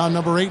got rebound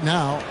number 8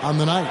 now on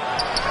the night.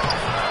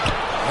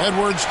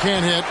 Edwards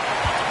can't hit.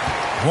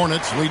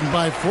 Hornets leading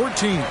by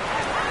 14.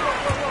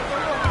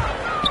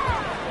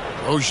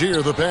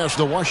 Rozier the pass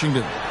to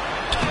Washington.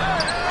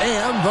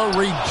 And the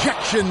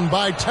rejection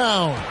by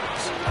Towns.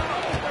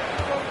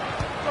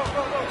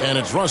 And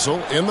it's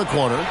Russell in the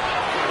corner.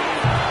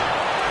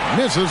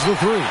 Misses the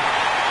 3.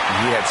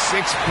 He had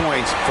 6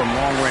 points from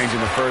long range in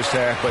the first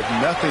half, but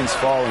nothing's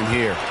fallen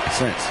here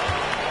since.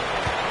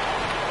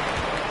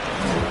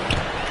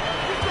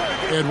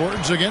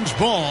 Edwards against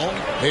Ball.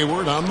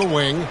 Hayward on the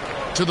wing.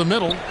 To the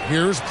middle.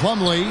 Here's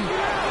Plumlee.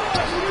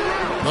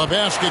 The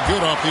basket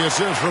good off the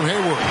assist from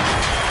Hayward.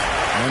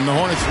 And the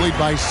Hornets lead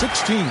by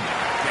 16.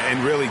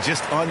 And really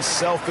just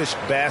unselfish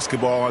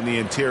basketball on the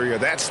interior.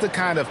 That's the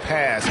kind of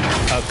pass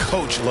a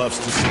coach loves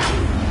to see.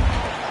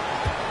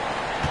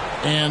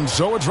 And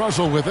so it's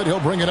Russell with it.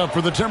 He'll bring it up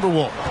for the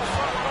Timberwolves.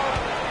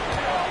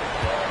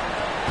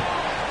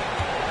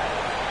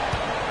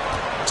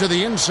 To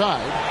the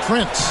inside,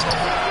 Prince.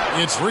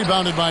 It's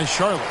rebounded by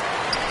Charlotte.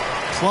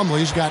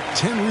 Plumlee's got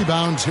 10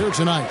 rebounds here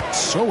tonight.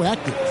 So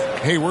active.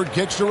 Hayward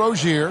kicks to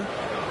Rozier.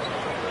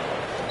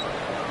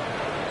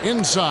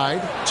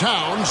 Inside,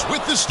 Towns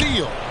with the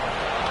steal.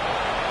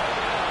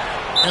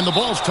 And the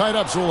ball's tied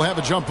up, so we'll have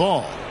a jump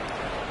ball.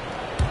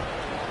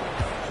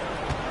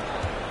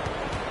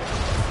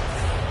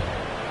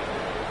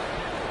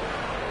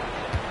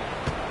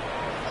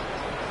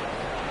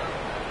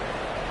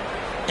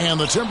 And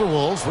the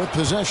Timberwolves with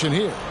possession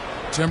here.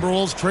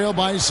 Timberwolves trail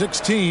by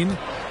 16.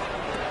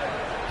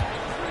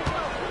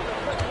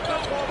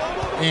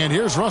 And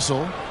here's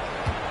Russell.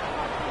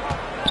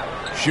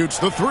 Shoots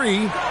the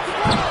 3.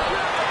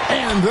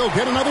 And they'll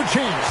get another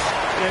chance.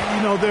 And,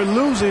 you know, they're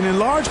losing in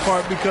large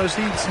part because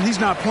he's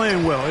not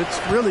playing well. It's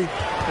really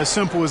as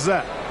simple as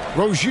that.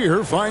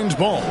 Rozier finds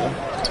Ball.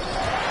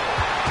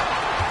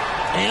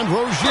 And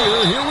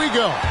Rozier, here we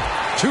go.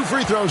 2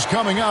 free throws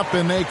coming up,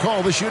 and they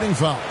call the shooting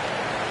foul.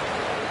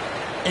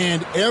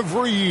 And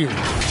every year,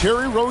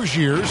 Terry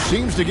Rozier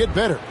seems to get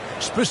better.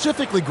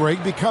 Specifically,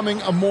 Greg,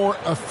 becoming a more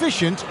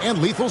efficient and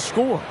lethal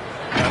scorer.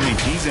 I mean,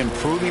 he's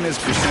improving his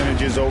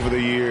percentages over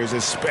the years,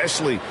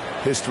 especially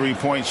his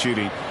three-point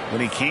shooting. When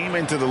he came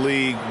into the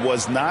league,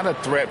 was not a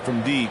threat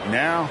from deep.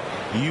 Now,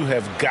 you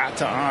have got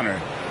to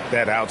honor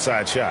that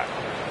outside shot.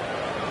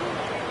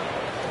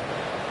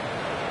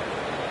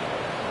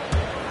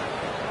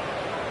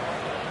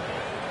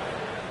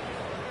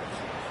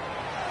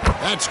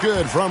 That's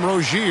good from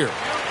Rozier.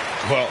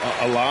 Well,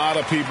 a lot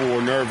of people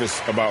were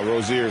nervous about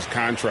Rozier's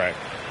contract.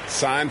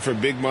 Signed for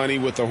big money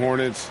with the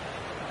Hornets,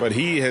 but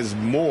he has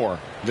more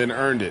than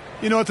earned it.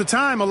 You know, at the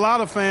time, a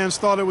lot of fans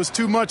thought it was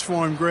too much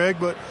for him, Greg,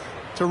 but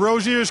to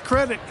Rozier's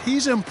credit,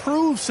 he's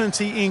improved since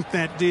he inked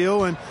that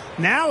deal, and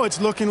now it's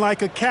looking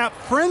like a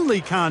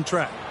cap-friendly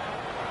contract.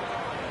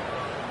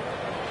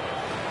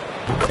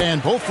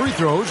 And both free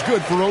throws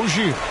good for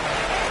Rozier.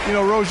 You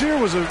know, Rozier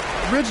was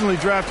originally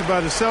drafted by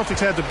the Celtics,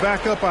 had to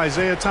back up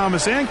Isaiah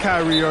Thomas and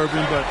Kyrie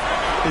Irving, but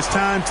his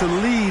time to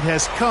lead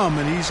has come,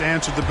 and he's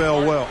answered the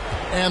bell well.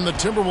 And the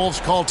Timberwolves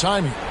call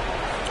timing.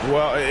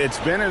 Well, it's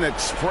been an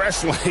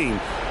express lane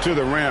to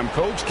the rim.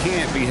 Coach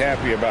can't be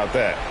happy about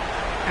that.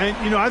 And,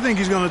 you know, I think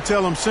he's going to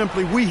tell them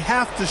simply, we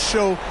have to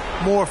show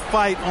more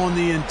fight on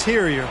the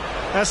interior.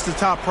 That's the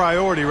top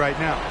priority right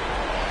now.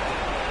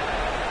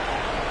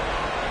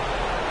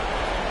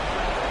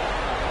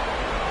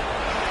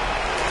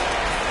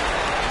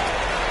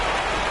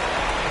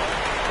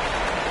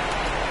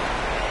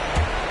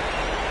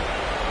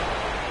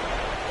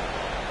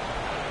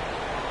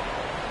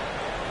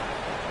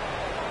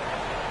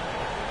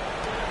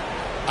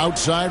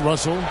 Outside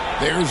Russell.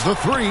 There's the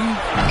three.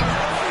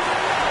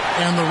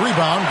 And the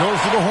rebound goes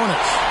to the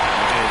Hornets.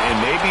 And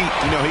maybe,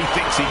 he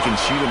thinks he can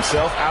shoot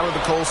himself out of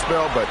the cold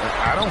spell, but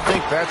I don't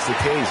think that's the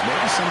case.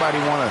 Maybe somebody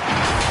want to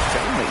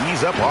tell him to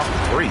ease up off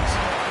the threes.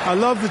 I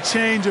love the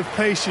change of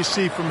pace you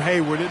see from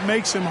Hayward. It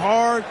makes him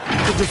hard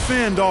to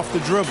defend off the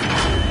dribble.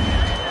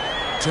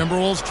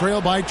 Timberwolves trail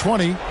by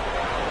 20.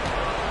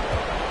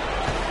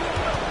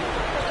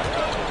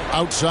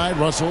 Outside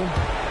Russell.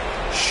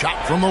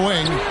 Shot from the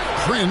wing.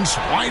 Prince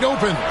wide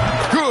open.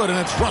 Good, and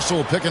it's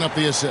Russell picking up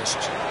the assist.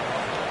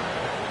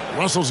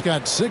 Russell's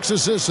got 6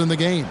 assists in the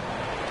game.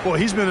 Boy,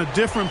 he's been a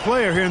different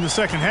player here in the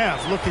second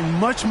half, looking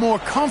much more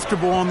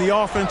comfortable on the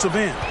offensive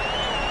end.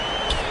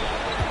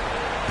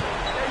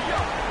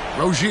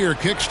 Rozier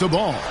kicks the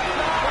ball.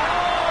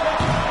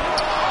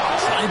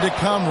 Trying to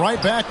come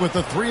right back with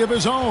the three of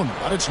his own,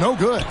 but it's no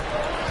good.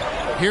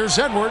 Here's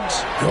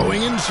Edwards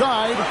going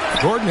inside.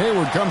 Gordon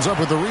Hayward comes up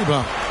with the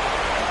rebound.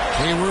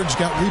 Hayward's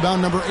got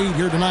rebound number 8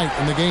 here tonight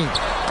in the game.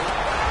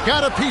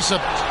 Got a piece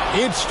of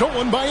it. It's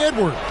stolen by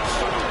Edwards.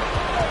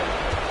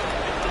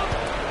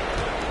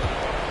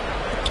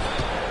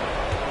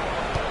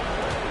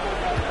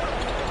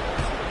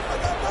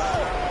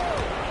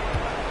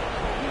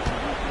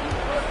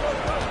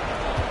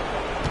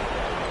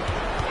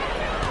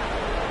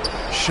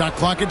 Shot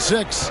clock at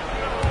 6.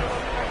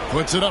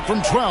 Puts it up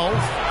from 12.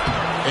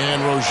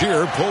 And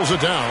Rozier pulls it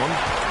down.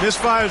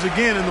 Misfires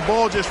again, and the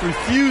ball just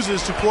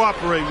refuses to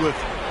cooperate with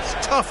it. It's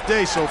a tough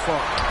day so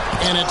far.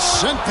 And it's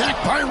sent back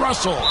by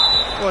Russell.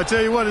 Well, I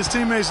tell you what, his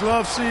teammates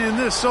love seeing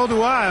this. So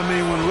do I. I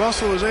mean, when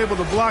Russell is able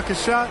to block a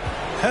shot,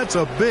 that's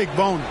a big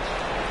bonus.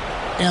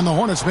 And the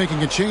Hornets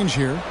making a change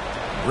here.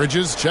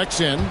 Bridges checks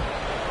in.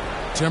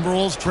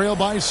 Timberwolves trail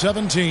by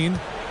 17.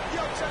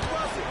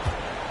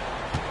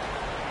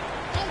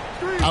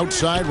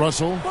 Outside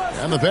Russell,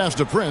 and the pass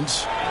to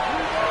Prince.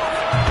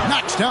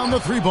 Knocks down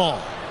the 3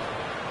 ball.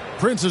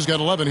 Prince has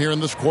got 11 here in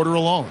this quarter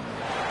alone.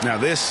 Now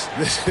this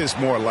is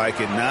more like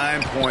it.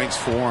 9 points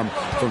for him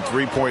from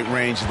 3-point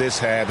range this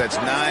half. That's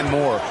 9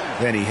 more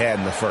than he had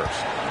in the first.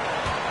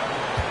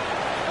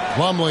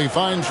 Plumlee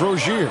finds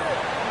Rozier.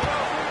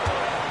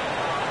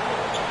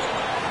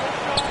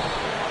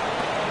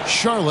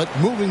 Charlotte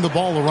moving the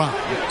ball around.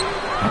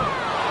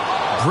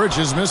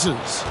 Bridges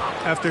misses.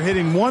 After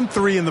hitting 1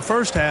 3 in the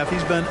first half,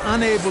 he's been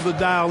unable to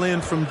dial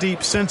in from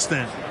deep since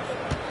then.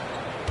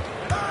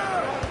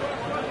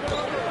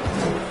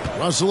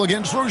 Russell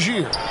against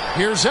Rozier.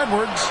 Here's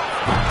Edwards.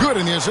 Good,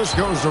 and the assist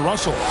goes to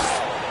Russell.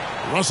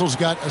 Russell's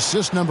got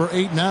assist number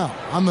 8 now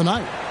on the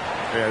night.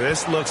 Yeah,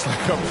 this looks like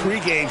a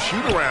pregame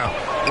shoot-around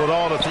with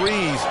all the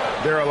threes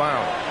they're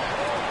allowing.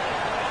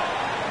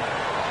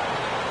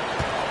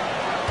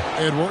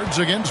 Edwards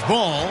against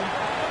Ball.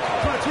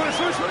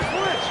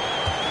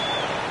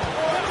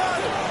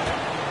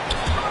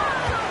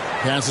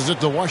 Passes it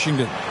to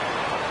Washington.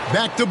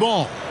 Back to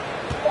Ball.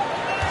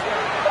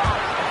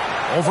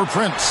 Over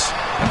Prince.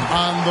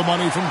 On the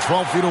money from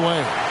 12 feet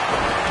away.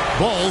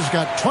 Ball's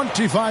got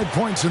 25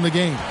 points in the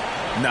game.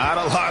 Not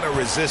a lot of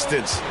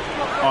resistance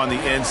on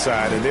the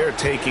inside, and they're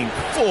taking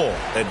full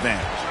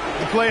advantage.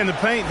 The play in the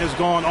paint has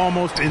gone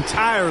almost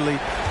entirely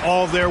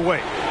all their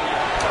way.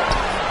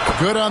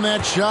 Good on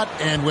that shot,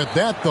 and with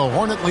that, the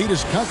Hornet lead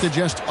is cut to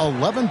just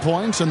 11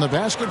 points in the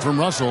basket from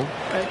Russell.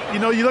 You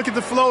know, you look at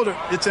the floater,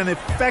 it's an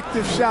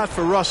effective shot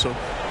for Russell,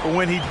 but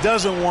when he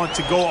doesn't want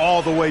to go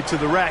all the way to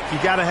the rack, you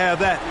got to have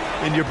that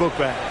in your book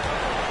bag.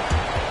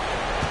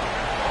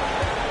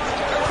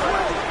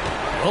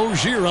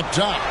 Rozier up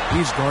top.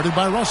 He's guarded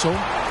by Russell.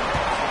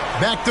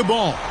 Back to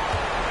Ball.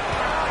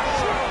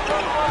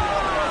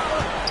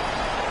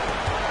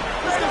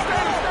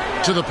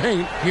 To the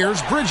paint.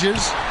 Here's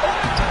Bridges.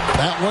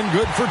 That one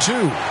good for 2.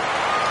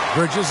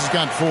 Bridges has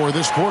got 4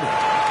 this quarter.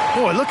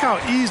 Boy, look how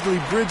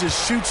easily Bridges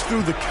shoots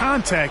through the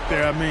contact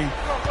there. I mean,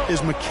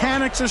 his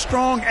mechanics are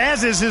strong,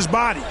 as is his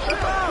body.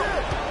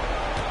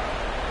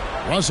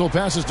 Russell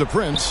passes to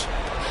Prince.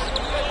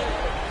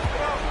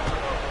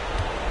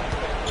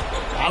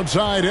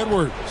 Outside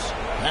Edwards.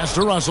 Pass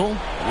to Russell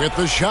with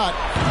the shot.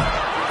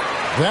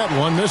 That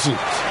one misses.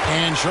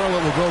 And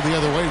Charlotte will go the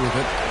other way with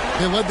it.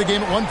 They led the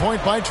game at 1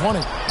 point by 20.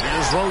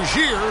 Here's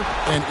Rozier.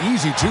 An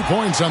easy 2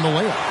 points on the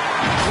layup.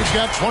 He's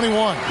got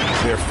 21.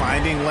 They're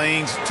finding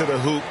lanes to the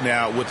hoop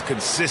now with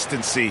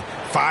consistency.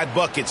 5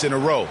 buckets in a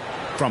row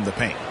from the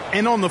paint.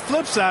 And on the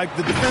flip side,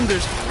 the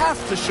defenders have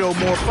to show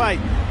more fight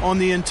on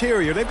the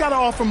interior. They've got to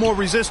offer more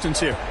resistance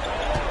here.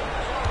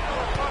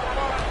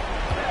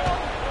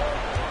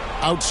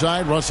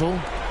 Outside Russell.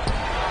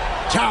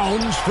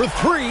 Towns for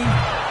 3.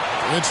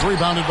 It's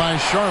rebounded by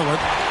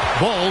Charlotte.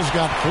 Ball's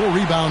got 4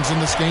 rebounds in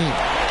this game.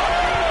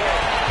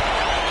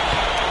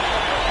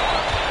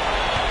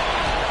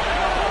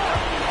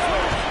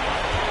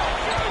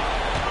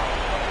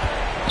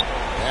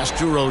 Pass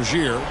to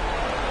Rozier.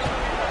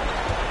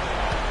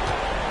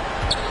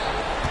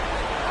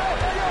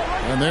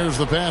 And there's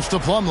the pass to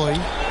Plumlee.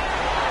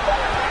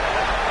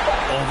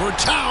 Over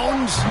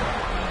Towns.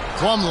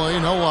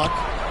 Plumlee, no luck.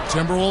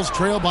 Timberwolves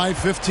trail by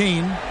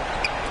 15.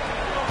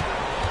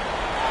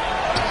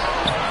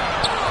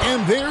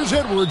 And there's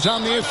Edwards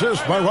on the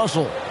assist by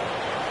Russell.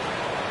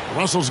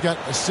 Russell's got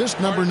assist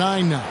number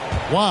 9 now.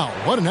 Wow,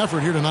 what an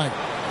effort here tonight.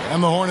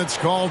 And the Hornets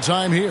call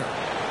time here.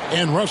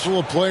 And Russell,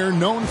 a player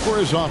known for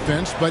his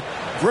offense, but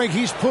Greg,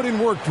 he's put in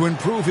work to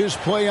improve his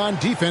play on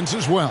defense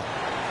as well.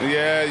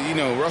 Yeah, you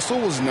know,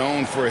 Russell was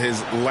known for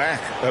his lack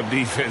of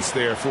defense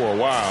there for a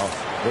while,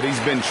 but he's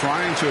been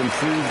trying to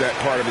improve that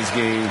part of his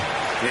game.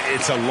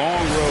 It's a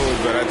long road,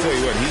 but I tell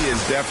you what, he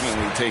is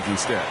definitely taking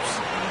steps.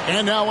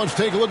 And now let's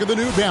take a look at the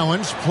New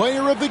Balance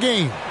player of the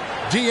game,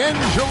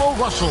 D'Angelo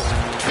Russell.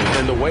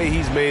 And the way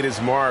he's made his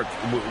mark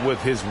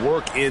with his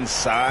work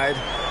inside,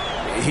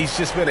 he's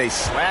just been a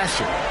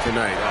slasher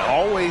tonight.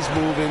 Always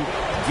moving,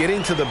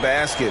 getting to the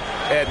basket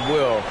at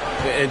will,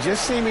 and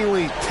just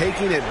seemingly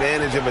taking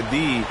advantage of a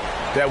D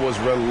that was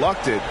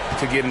reluctant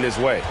to get in his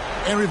way.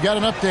 And we've got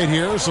an update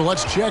here, so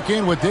let's check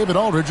in with David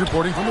Aldridge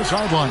reporting from the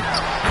sideline.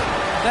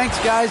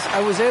 Thanks, guys.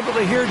 I was able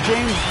to hear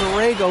James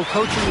Borrego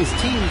coaching his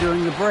team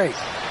during the break.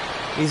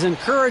 He's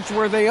encouraged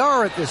where they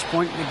are at this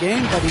point in the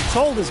game, but he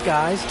told his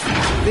guys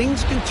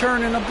things can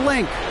turn in a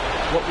blink.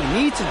 What we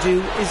need to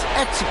do is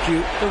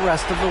execute the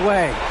rest of the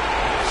way.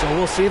 So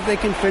we'll see if they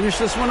can finish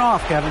this one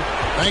off, Kevin.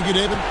 Thank you,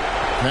 David.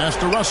 Pass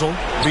to Russell.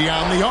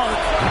 Beyond the arc.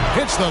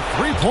 Hits the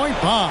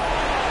three-point bomb.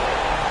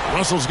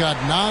 Russell's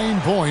got 9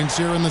 points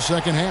here in the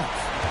second half.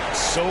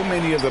 So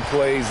many of the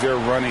plays they're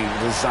running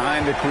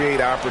designed to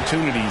create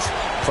opportunities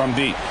from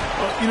deep.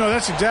 Well, you know,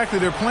 that's exactly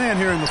their plan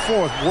here in the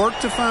fourth. Work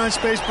to find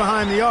space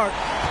behind the arc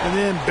and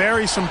then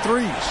bury some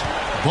threes.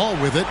 Ball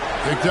with it.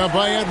 Picked up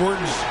by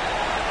Edwards.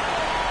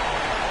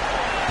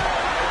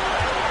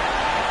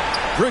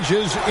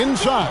 Bridges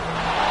inside.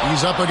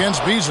 He's up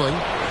against Beasley.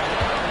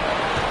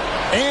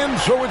 And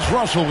so it's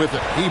Russell with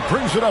it. He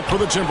brings it up for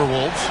the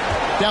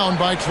Timberwolves. Down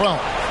by 12.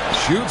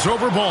 Shoots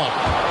over Ball.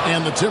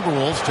 And the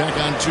Timberwolves tack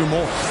on 2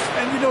 more.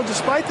 And, you know,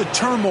 despite the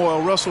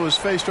turmoil Russell has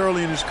faced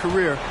early in his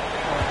career,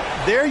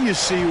 there you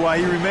see why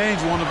he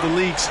remains one of the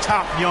league's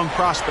top young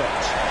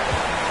prospects.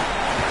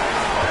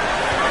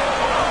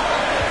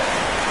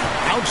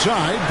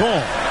 Outside,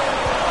 Ball.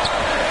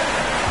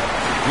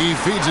 He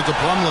feeds it to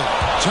Plumlee.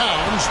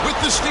 Towns with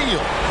the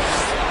steal.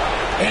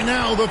 And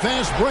now the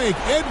fast break.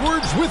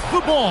 Edwards with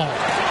the ball.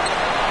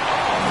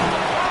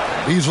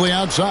 Beasley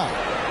outside.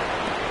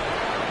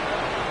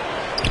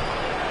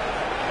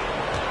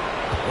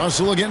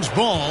 Russell against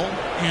Ball.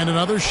 And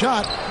another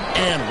shot.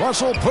 And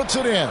Russell puts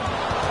it in.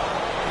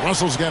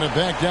 Russell's got it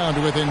back down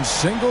to within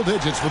single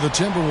digits for the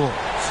Timberwolves.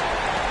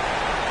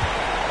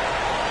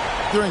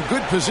 They're in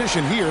good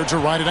position here to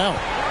ride it out.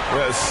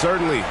 Well,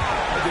 certainly.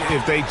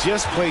 If they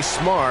just play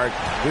smart,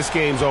 this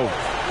game's over.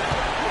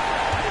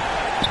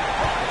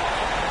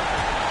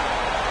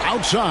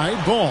 Outside,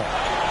 Ball.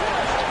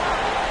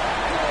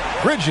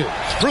 Bridges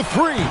for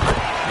 3.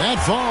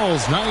 That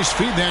falls. Nice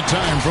feed that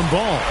time from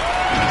Ball.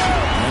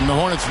 And the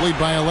Hornets lead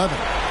by 11.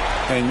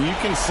 And you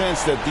can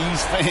sense that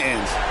these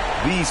fans,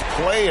 these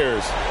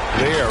players,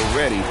 they are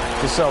ready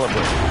to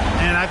celebrate.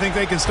 And I think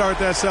they can start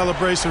that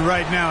celebration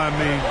right now. I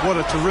mean, what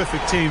a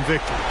terrific team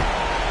victory.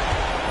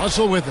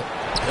 Russell with it.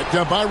 Picked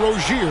up by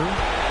Rozier.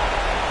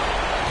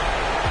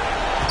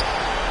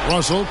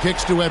 Russell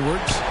kicks to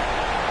Edwards.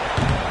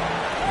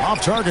 Off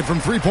target from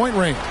 3-point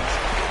range.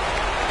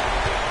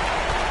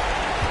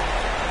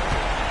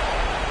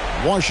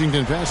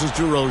 Washington passes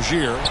to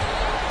Rozier.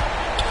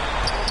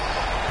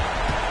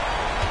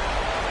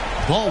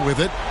 Ball with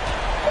it.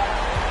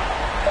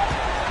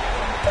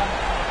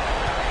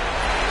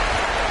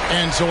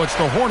 And so it's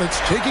the Hornets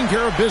taking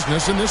care of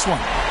business in this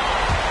one.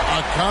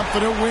 A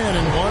confident win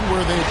and one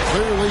where they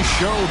clearly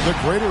showed the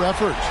greater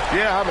effort.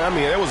 Yeah, I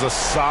mean, it was a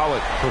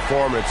solid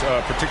performance,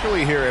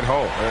 particularly here at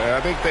home. And I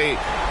think they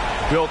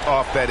built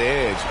off that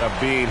edge of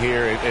being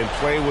here and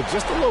playing with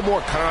just a little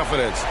more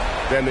confidence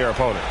than their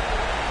opponent.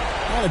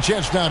 Got a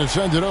chance now to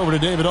send it over to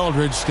David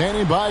Aldridge,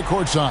 standing by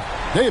courtside.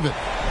 David.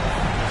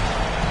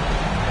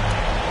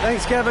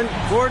 Thanks, Kevin.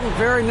 Gordon,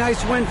 very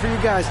nice win for you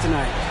guys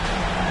tonight.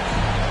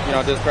 You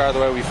know, just proud of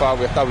the way we fought.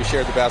 We thought we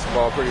shared the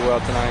basketball pretty well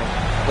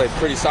tonight. Played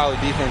pretty solid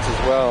defense as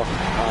well.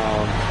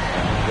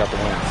 And got the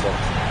win. So.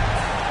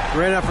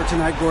 Great effort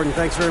tonight, Gordon.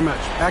 Thanks very much.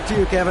 Back to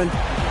you, Kevin.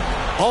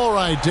 All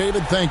right,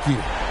 David, thank you.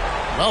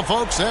 Well,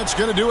 folks, that's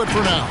going to do it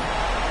for now.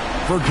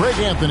 For Greg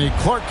Anthony,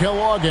 Clark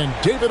Kellogg, and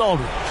David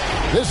Aldridge,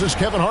 this is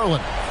Kevin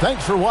Harlan.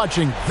 Thanks for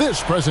watching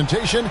this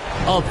presentation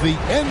of the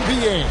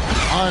NBA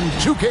on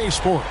 2K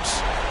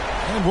Sports.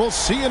 And we'll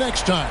see you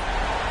next time.